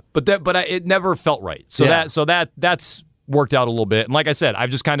 Yeah. But it never felt right. So that's worked out a little bit. And like I said,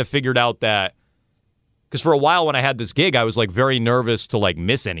 I've just kind of figured out that because for a while when I had this gig, I was like very nervous to like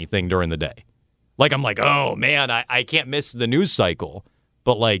miss anything during the day. Like I'm like, oh man, I can't miss the news cycle.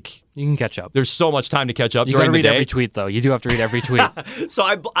 But like you can catch up. There's so much time to catch up you during the day. You got to read every tweet though. You do have to read every tweet. So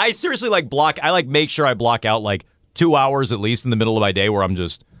I seriously like make sure I block out like 2 hours at least in the middle of my day where I'm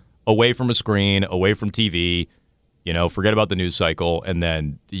just away from a screen, away from TV, forget about the news cycle, and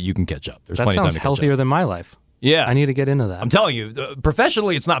then you can catch up. There's that plenty of time sounds to catch healthier up. than my life. Yeah. I need to get into that. I'm telling you,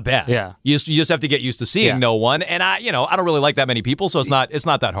 professionally, it's not bad. Yeah. You just have to get used to seeing no one. And I don't really like that many people, so it's not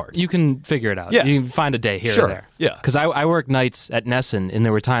that hard. You can figure it out. Yeah. You can find a day here or there. Yeah. Because I work nights at Nesson, and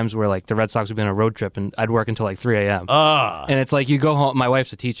there were times where like the Red Sox would be on a road trip, and I'd work until like 3 a.m. And it's like you go home. My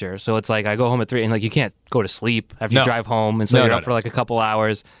wife's a teacher, so it's like I go home at 3, and like you can't go to sleep after you drive home, and so you're up for like a couple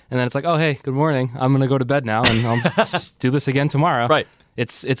hours, and then it's like, oh hey, good morning. I'm gonna go to bed now, and I'll do this again tomorrow. Right.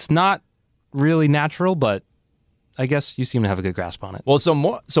 It's not really natural, but I guess you seem to have a good grasp on it. Well,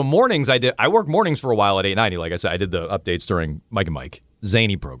 so mornings I worked mornings for a while at 890. Like I said, I did the updates during Mike and Mike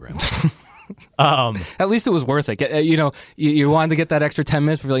zany program. At least it was worth it. You wanted to get that extra 10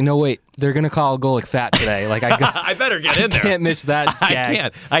 minutes, but you're like, no, wait, they're gonna call Golic fat today. Like I better get in there. I can't miss that.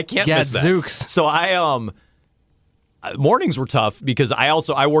 Gag. I can't miss that. Zooks. So mornings were tough because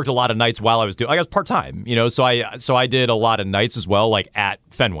I worked a lot of nights while I was doing. I was part time, So I did a lot of nights as well, like at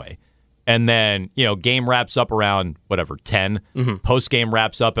Fenway. And then, game wraps up around, 10. Post-game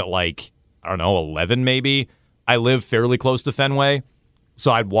wraps up at 11 maybe. I live fairly close to Fenway.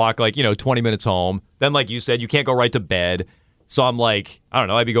 So I'd walk 20 minutes home. Then, like you said, you can't go right to bed. So I'm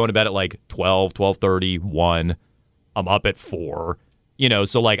I'd be going to bed at 12, 12:30, 1. I'm up at 4.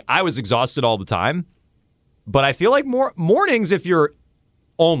 So I was exhausted all the time. But I feel like more mornings, if you're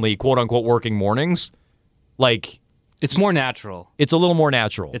only quote unquote working mornings, it's more natural. It's a little more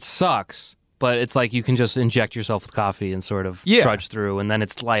natural. It sucks, but it's like you can just inject yourself with coffee and sort of trudge through, and then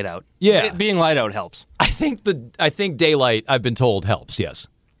it's light out. Yeah. Being light out helps. I think daylight, I've been told, helps, yes.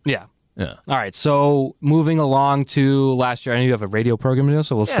 Yeah. Yeah. All right, so moving along to last year, I know you have a radio program to do,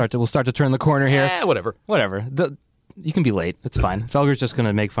 so we'll start to turn the corner here. Whatever. You can be late. It's fine. Felger's just going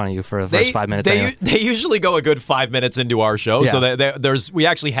to make fun of you for the first 5 minutes. They usually go a good 5 minutes into our show, Yeah. so we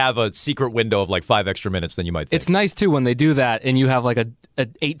actually have a secret window of 5 extra minutes than you might think. It's nice, too, when they do that and you have an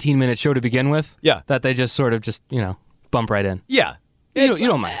 18-minute show to begin with. Yeah. That they just sort of bump right in. Yeah. You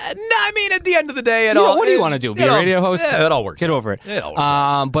don't mind. No, I mean, at the end of the day, what do you want to do? Be a radio host? Yeah, it all works. Get over it. It all works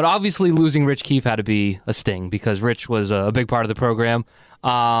out. But obviously losing Rich Keefe had to be a sting because Rich was a big part of the program.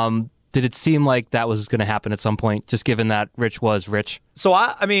 Did it seem like that was going to happen at some point, just given that Rich was Rich? So,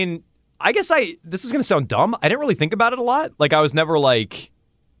 I guess this is going to sound dumb. I didn't really think about it a lot. I was never I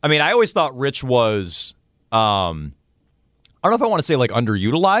always thought Rich was, I don't know if I want to say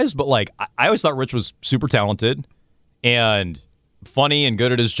underutilized, but I always thought Rich was super talented and funny and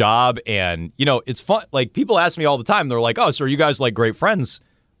good at his job. And, it's fun. People ask me all the time, they're like, oh, so are you guys great friends?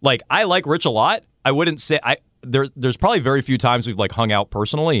 I like Rich a lot. I wouldn't say, there's probably very few times we've hung out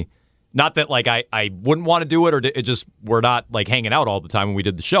personally. Not that I wouldn't want to do it, or it just we're not hanging out all the time when we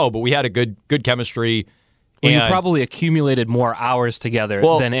did the show, but we had a good chemistry. Well, you probably accumulated more hours together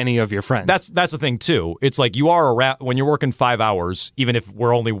than any of your friends. That's the thing too. It's you are around when you're working 5 hours, even if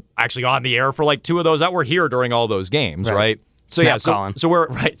we're only actually on the air for 2 of those. That we're here during all those games, right? So Snap calling. so we're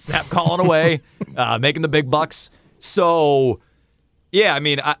snap calling away, making the big bucks. So yeah,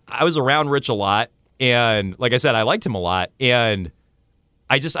 I was around Rich a lot, and like I said, I liked him a lot, and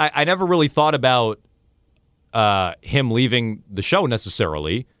I never really thought about him leaving the show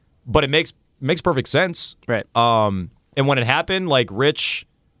necessarily, but it makes perfect sense. Right. And when it happened, Rich,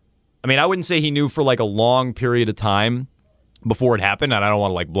 I wouldn't say he knew for a long period of time before it happened, and I don't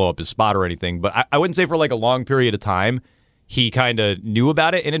want to blow up his spot or anything, but I wouldn't say for a long period of time he kind of knew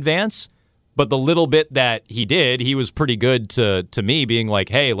about it in advance. But the little bit that he did, he was pretty good to me, being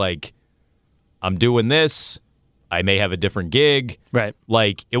hey, I'm doing this. I may have a different gig. Right.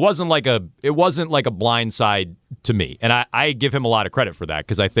 It wasn't like a blind side to me. And I give him a lot of credit for that,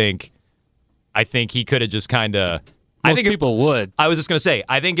 because I think he could have just kind of... Most people would. I was just going to say,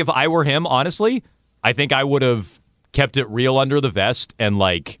 I think if I were him, honestly, I think I would have kept it real under the vest, and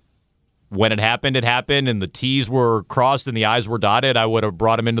when it happened, and the T's were crossed and the I's were dotted, I would have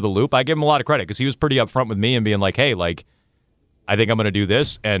brought him into the loop. I give him a lot of credit, because he was pretty upfront with me and being hey, I think I'm going to do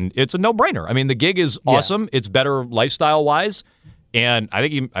this, and it's a no-brainer. The gig is awesome. It's better lifestyle-wise, and I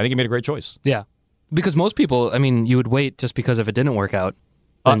think he made a great choice. Yeah, because most people, you would wait just because if it didn't work out.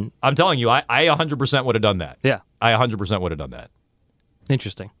 Then... I'm telling you, I 100% would have done that. Yeah. I 100% would have done that.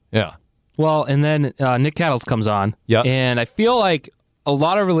 Interesting. Yeah. Well, and then Nick Cattles comes on, and I feel like a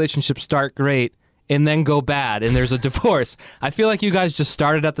lot of relationships start great and then go bad, and there's a divorce. I feel like you guys just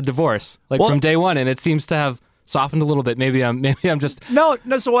started at the divorce, from day one, and it seems to have softened a little bit. Maybe I'm just... No.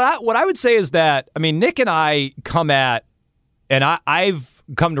 So what I would say is that, Nick and I come at, and I've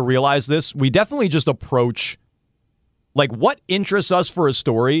come to realize this, we definitely just approach, what interests us for a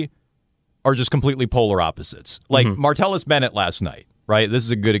story are just completely polar opposites. Martellus Bennett last night, right? This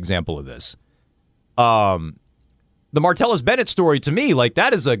is a good example of this. The Martellus Bennett story, to me,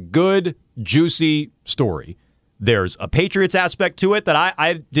 that is a good, juicy story. There's a Patriots aspect to it that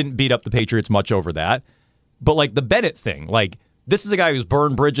I didn't beat up the Patriots much over that. But, the Bennett thing, this is a guy who's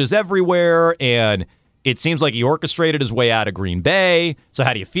burned bridges everywhere, and it seems like he orchestrated his way out of Green Bay. So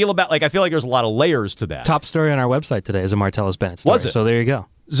how do you feel about, I feel like there's a lot of layers to that. Top story on our website today is a Martellus Bennett story. Was it? So there you go.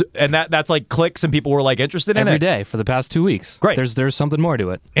 And that's clicks, and people were interested in it? Every day for the past 2 weeks. Great. There's something more to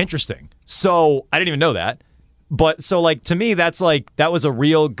it. Interesting. So I didn't even know that. But so to me, that's that was a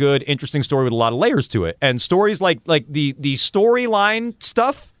real good, interesting story with a lot of layers to it. And stories like the storyline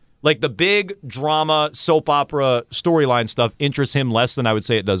stuff, the big drama, soap opera storyline stuff interests him less than I would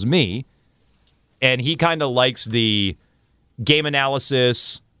say it does me. And he kind of likes the game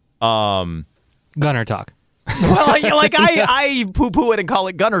analysis. Gunner talk. Well, I poo-poo it and call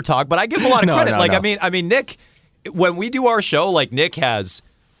it Gunner talk, but I give him a lot of credit. No. I mean, Nick, when we do our show, Nick has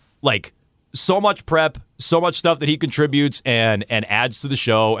so much prep, so much stuff that he contributes and adds to the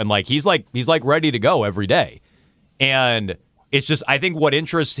show, and like he's ready to go every day. And it's just, I think what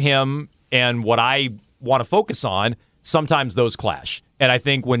interests him and what I want to focus on, sometimes those clash. And I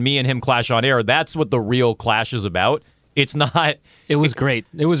think when me and him clash on air, that's what the real clash is about. It's not. It was great.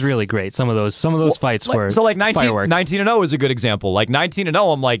 It was really great. Some of those fights were so like 19 and 0 is a good example. Like 19 and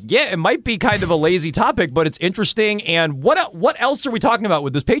 0, I'm like, yeah, it might be kind of a lazy topic, but it's interesting. And what else are we talking about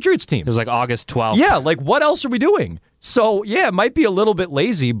with this Patriots team? It was like August 12th. Yeah, like what else are we doing? So yeah, it might be a little bit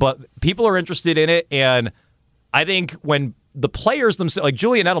lazy, but people are interested in it. And I think when the players themselves, like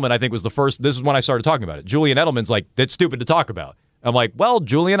Julian Edelman, I think was the first. This is when I started talking about it. Julian Edelman's like, that's stupid to talk about. I'm like, well,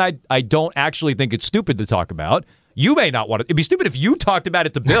 Julian, I don't actually think it's stupid to talk about. You may not want it. It'd be stupid if you talked about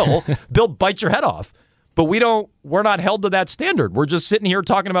it to Bill. Bill bite your head off. But we're not held to that standard. We're just sitting here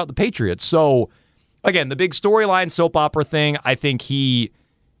talking about the Patriots. So, again, the big storyline soap opera thing, I think he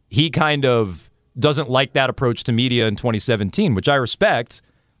kind of doesn't like that approach to media in 2017, which I respect.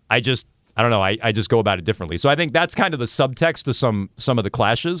 I don't know. I just go about it differently. So I think that's kind of the subtext to some of the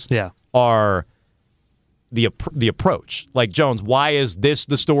clashes. Yeah. Are the approach. Like, Jones, why is this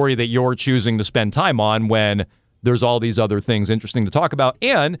the story that you're choosing to spend time on when there's all these other things interesting to talk about?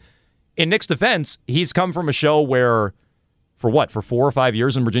 And in Nick's defense, he's come from a show where, for 4 or 5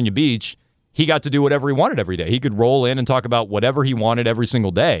 years in Virginia Beach, he got to do whatever he wanted every day. He could roll in and talk about whatever he wanted every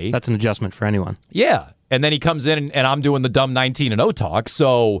single day. That's an adjustment for anyone. Yeah. And then he comes in and I'm doing the dumb 19 and 0 talk.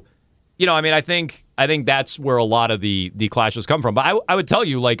 So, I mean, I think that's where a lot of the clashes come from. But I would tell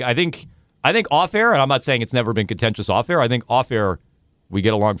you, like, I think off air, and I'm not saying it's never been contentious off air, I think off air we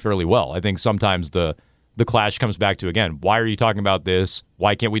get along fairly well. I think sometimes the clash comes back to, again, why are you talking about this?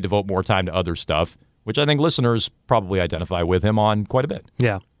 Why can't we devote more time to other stuff? Which I think listeners probably identify with him on quite a bit.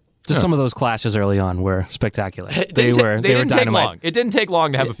 Yeah. Just some of those clashes early on were spectacular. They were take dynamite. long. It didn't take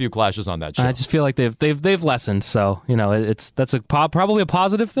long to have a few clashes on that show. I just feel like they've lessened. So that's probably a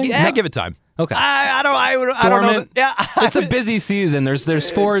positive thing. Yeah, give it time. Okay. I don't know. Yeah, it's a busy season. There's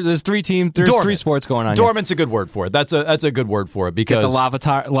three teams. There's dormant. 3 sports going on. Dormant's a good word for it. That's a good word for it because get the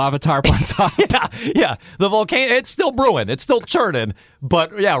lava tarp on top. yeah. The volcano. It's still brewing. It's still churning.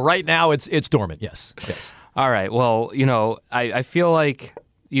 But yeah, right now it's dormant. Yes. All right. Well, I feel like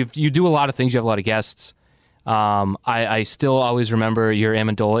you do a lot of things. You have a lot of guests. I still always remember your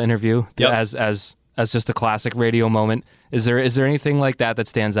Amendola interview as just a classic radio moment. Is there anything like that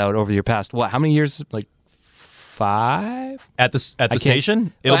stands out over your past? How many years? Like 5 at the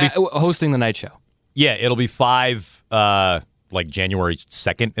station. It'll be hosting the night show. Yeah, it'll be 5. Like January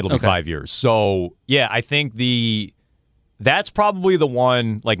 2nd. It'll be 5 years. So yeah, I think that's probably the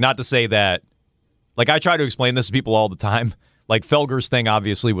one. Like, not to say that. Like, I try to explain this to people all the time. Like, Felger's thing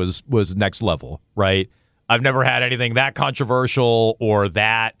obviously was next level, right? I've never had anything that controversial or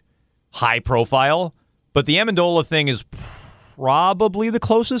that high profile, but the Amendola thing is probably the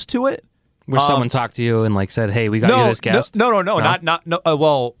closest to it. Where someone talked to you and like said, "Hey, we got you this guest." No.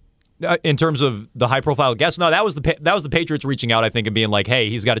 Well, in terms of the high profile guest, no, that was the Patriots reaching out, I think, and being like, "Hey,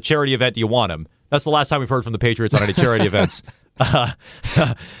 he's got a charity event. Do you want him?" That's the last time we've heard from the Patriots on any charity events.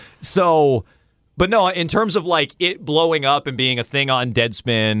 So. But no, in terms of like it blowing up and being a thing on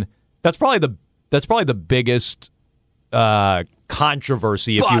Deadspin, that's probably the biggest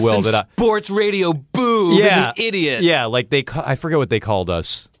controversy, if Boston you will. That sports radio boo is an idiot. Yeah, like I forget what they called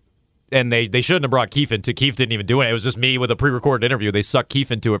us, and they shouldn't have brought Keith into. Keith didn't even do it. It was just me with a pre-recorded interview. They sucked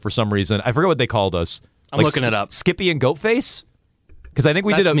Keith into it for some reason. I forget what they called us. I'm looking it up. Skippy and Goatface. Because I think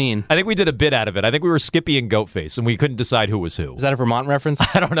we did a bit out of it. I think we were Skippy and Goatface, and we couldn't decide who was who. Is that a Vermont reference?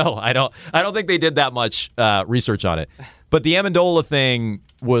 I don't know. I don't think they did that much research on it. But the Amendola thing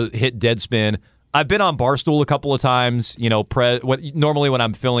hit Deadspin. I've been on Barstool a couple of times. Normally when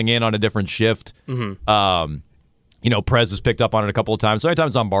I'm filling in on a different shift, Prez has picked up on it a couple of times. So anytime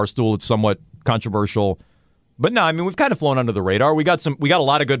it's on Barstool, it's somewhat controversial. But no, I mean, we've kind of flown under the radar. We got a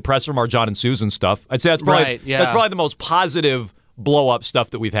lot of good press from our John and Susan stuff. I'd say that's probably the most positive blow up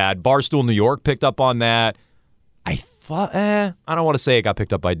stuff that we've had. Barstool New York picked up on that. I thought, I don't want to say it got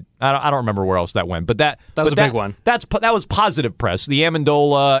picked up by. I don't remember where else that went, but that was a big one. That was positive press. The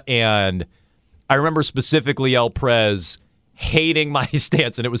Amendola, and I remember specifically El Prez hating my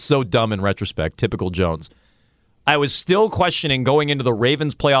stance, and it was so dumb in retrospect. Typical Jones. I was still questioning going into the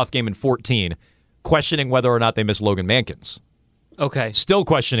Ravens playoff game in 2014, questioning whether or not they missed Logan Mankins. Okay, still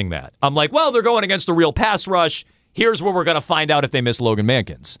questioning that. I'm like, well, they're going against a real pass rush. Here's where we're going to find out if they miss Logan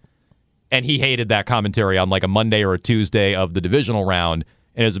Mankins. And he hated that commentary on like a Monday or a Tuesday of the divisional round.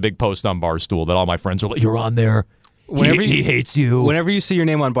 And there's a big post on Barstool that all my friends are like, you're on there. He hates you. Whenever you see your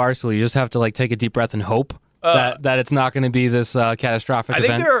name on Barstool, you just have to like take a deep breath and hope that it's not going to be this catastrophic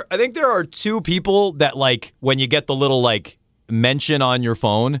event? I think there are two people that, like, when you get the little, like, mention on your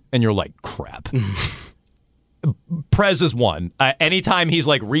phone and you're like, crap. Prez is one. Anytime he's,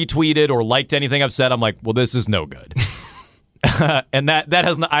 like, retweeted or liked anything I've said, I'm like, well, this is no good. And that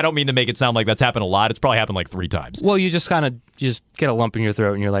has not, I don't mean to make it sound like that's happened a lot. It's probably happened like 3 times. Well, you just get a lump in your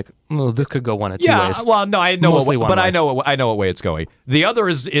throat and you're like, well, this could go one of two ways. Yeah, well, no, I know, Mostly one way. I know what way it's going. The other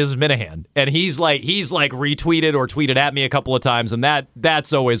is Minahan, and he's like retweeted or tweeted at me a couple of times, and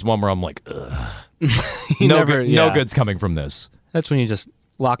that's always one where I'm like, ugh. No good's coming from this. That's when you just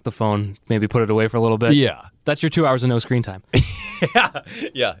lock the phone, maybe put it away for a little bit. Yeah. That's your 2 hours of no screen time.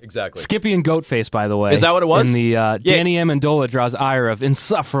 Yeah, exactly. Skippy and Goatface, by the way. Is that what it was? In the Danny Amendola draws ire of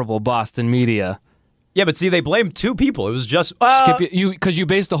insufferable Boston media. Yeah, but see, they blamed 2 people. It was just Skippy, because you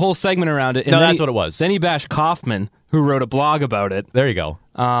based the whole segment around it. And that's what it was. Then he bashed Kaufman, who wrote a blog about it. There you go.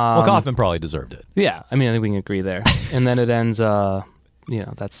 Well, Kaufman probably deserved it. Yeah, I mean, I think we can agree there. And then it ends,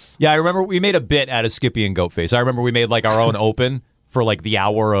 that's... Yeah, I remember we made a bit out of Skippy and Goatface. I remember we made like our own open for like the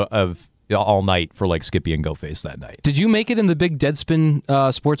hour of all night for like Skippy and Goatface that night. Did you make it in the big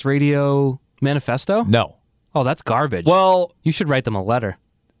Deadspin Sports Radio manifesto? No. Oh, that's garbage. Well, you should write them a letter.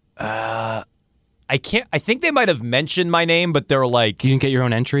 I can't. I think they might have mentioned my name, but they're like, you didn't get your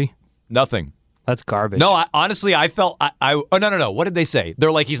own entry? Nothing. That's garbage. No, honestly, I felt oh no. What did they say?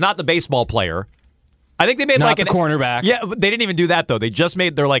 They're like, he's not the baseball player. I think they made not like the cornerback. Yeah, but they didn't even do that though. They just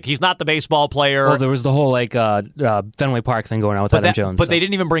made. They're like, he's not the baseball player. Well, there was the whole like Fenway Park thing going on with Adam Jones. But they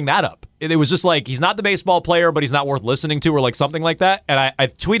didn't even bring that up. It was just like, he's not the baseball player, but he's not worth listening to, or like something like that. And I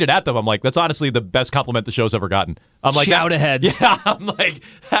tweeted at them. I'm like, that's honestly the best compliment the show's ever gotten. I'm like, shout ahead. Yeah, I'm like,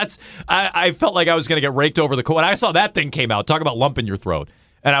 that's. I felt like I was gonna get raked over the. When I saw that thing came out, talk about lump in your throat.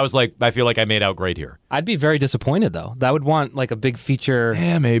 And I was like, I feel like I made out great here. I'd be very disappointed though. That would want like a big feature.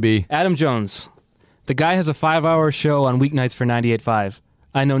 Yeah, maybe. Adam Jones. The guy has a 5-hour show on weeknights for 98.5.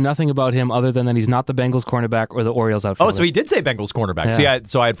 I know nothing about him other than that he's not the Bengals cornerback or the Orioles outfielder. Oh, so he did say Bengals cornerback. Yeah. See,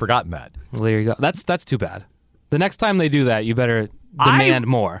 so I had forgotten that. Well, there you go. That's too bad. The next time they do that, you better demand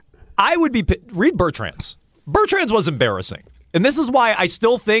more. I would be... Read Bertrand's. Bertrand's was embarrassing. And this is why I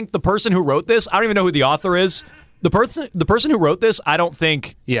still think the person who wrote this, I don't even know who the author is. The person who wrote this, I don't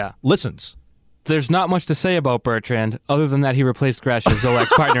think listens. There's not much to say about Bertrand other than that he replaced Gresh as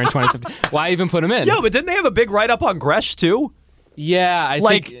Zolak's partner in 2015. Why even put him in? Yeah, but didn't they have a big write-up on Gresh, too? Yeah, I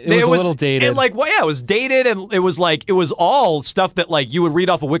think it was a little dated. And it was dated, and it was all stuff that, like, you would read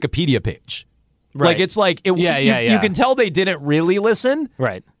off a Wikipedia page. Right. Like, it's like... You can tell they didn't really listen.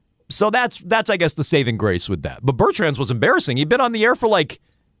 Right. So that's I guess, the saving grace with that. But Bertrand's was embarrassing. He'd been on the air for, like,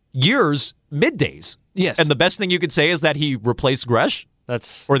 years, middays. Yes. And the best thing you could say is that he replaced Gresh?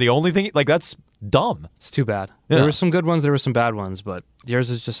 Or the only thing... Like, that's... dumb. It's too bad. Yeah. There were some good ones, there were some bad ones, but yours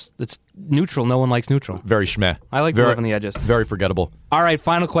is just, it's neutral. No one likes neutral. Very schmeh. I like to live on the edges. Very forgettable. All right,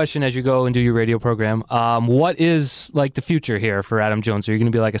 final question as you go and do your radio program. What is like the future here for Adam Jones? Are you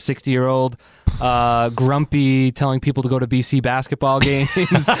going to be like a 60-year-old grumpy telling people to go to BC basketball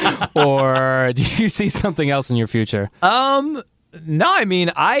games? Or do you see something else in your future? No, I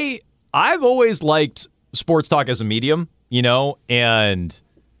mean, I've always liked sports talk as a medium, and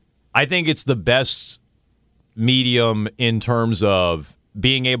I think it's the best medium in terms of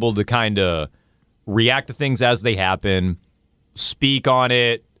being able to kind of react to things as they happen, speak on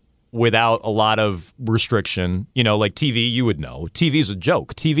it without a lot of restriction. Like TV, you would know. TV's a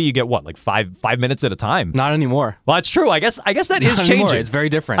joke. TV, you get what, like five minutes at a time? Not anymore. Well, that's true. I guess that is changing. Anymore. It's very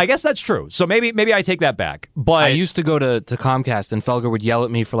different. I guess that's true. So maybe I take that back. But I used to go to Comcast, and Felger would yell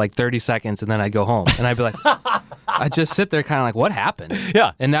at me for like 30 seconds, and then I'd go home. And I'd be like, I'd just sit there kind of like, what happened?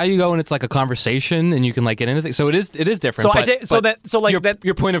 Yeah. And now you go and it's like a conversation, and you can like get into things. So it is different.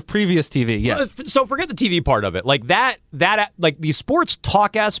 Your point of previous TV, yes. So forget the TV part of it. Like that like the sports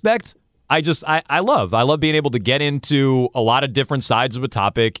talk aspect, I love being able to get into a lot of different sides of a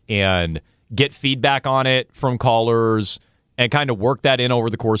topic and get feedback on it from callers and kind of work that in over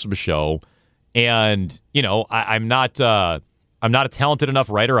the course of a show. And, I'm not a talented enough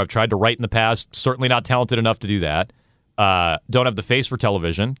writer. I've tried to write in the past. Certainly not talented enough to do that. Don't have the face for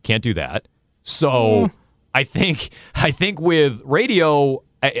television. Can't do that. So I think with radio,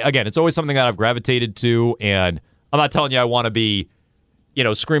 again, it's always something that I've gravitated to. And I'm not telling you I want to be,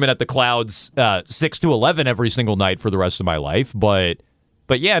 screaming at the clouds 6 to 11 every single night for the rest of my life. But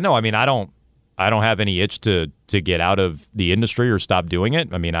yeah, no, I mean, I don't have any itch to get out of the industry or stop doing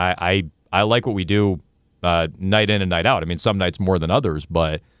it. I mean, I like what we do night in and night out. I mean, some nights more than others,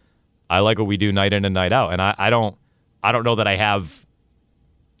 but I like what we do night in and night out. And I don't know that I have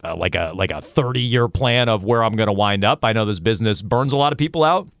like a 30-year plan of where I'm going to wind up. I know this business burns a lot of people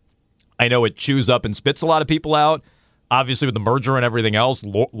out. I know it chews up and spits a lot of people out. Obviously, with the merger and everything else,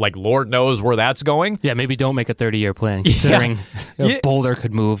 Lord knows where that's going. Yeah, maybe don't make a 30-year plan, considering Boulder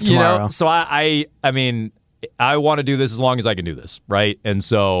could move tomorrow. So I mean, I want to do this as long as I can do this, right? And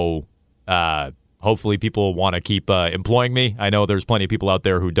so hopefully people want to keep employing me. I know there's plenty of people out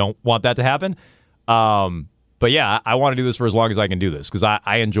there who don't want that to happen. But yeah, I want to do this for as long as I can do this because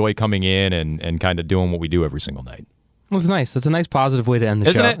I enjoy coming in and kind of doing what we do every single night. Well, it's nice. That's a nice positive way to end the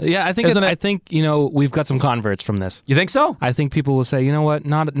show. Isn't it? Yeah, I think we've got some converts from this. You think so? I think people will say, you know what,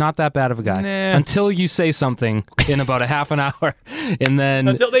 not that bad of a guy. Nah. Until you say something in about a half an hour, and then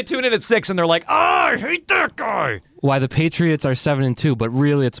until they tune in at 6 and they're like, I hate that guy. Why the Patriots are 7-2, but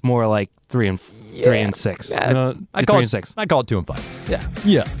really it's more like 3-6. I call 3-6. I call it 2-5.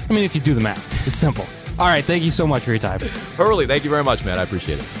 Yeah. I mean, if you do the math, it's simple. All right, thank you so much for your time. Hurley, thank you very much, man. I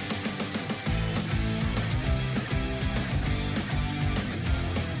appreciate it.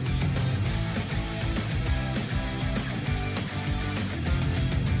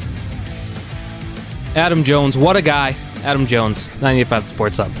 Adam Jones, what a guy. Adam Jones, 98.5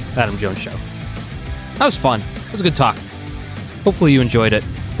 Sports Hub, Adam Jones Show. That was fun. That was a good talk. Hopefully you enjoyed it.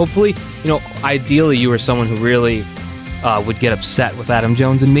 Hopefully, ideally you were someone who really would get upset with Adam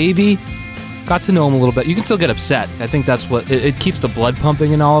Jones and maybe got to know him a little bit. You can still get upset. I think that's what, it keeps the blood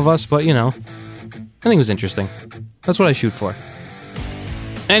pumping in all of us, but I think it was interesting. That's what I shoot for.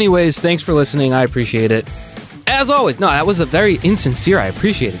 Anyways, thanks for listening. I appreciate it. As always, no, that was a very insincere. I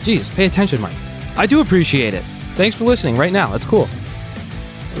appreciate it. Jeez, pay attention, Mike. I do appreciate it. Thanks for listening right now. That's cool.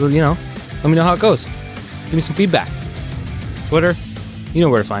 Let me know how it goes. Give me some feedback. Twitter, you know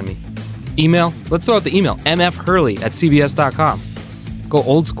where to find me. Email, let's throw out the email, mfhurley@cbs.com. Go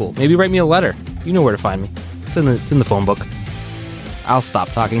old school. Maybe write me a letter. You know where to find me. It's in the phone book. I'll stop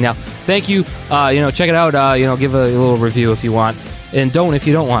talking now. Thank you. Check it out. Give a little review if you want. And don't if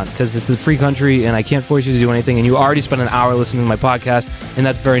you don't want, because it's a free country and I can't force you to do anything. And you already spent an hour listening to my podcast, and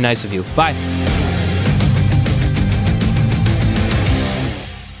that's very nice of you. Bye.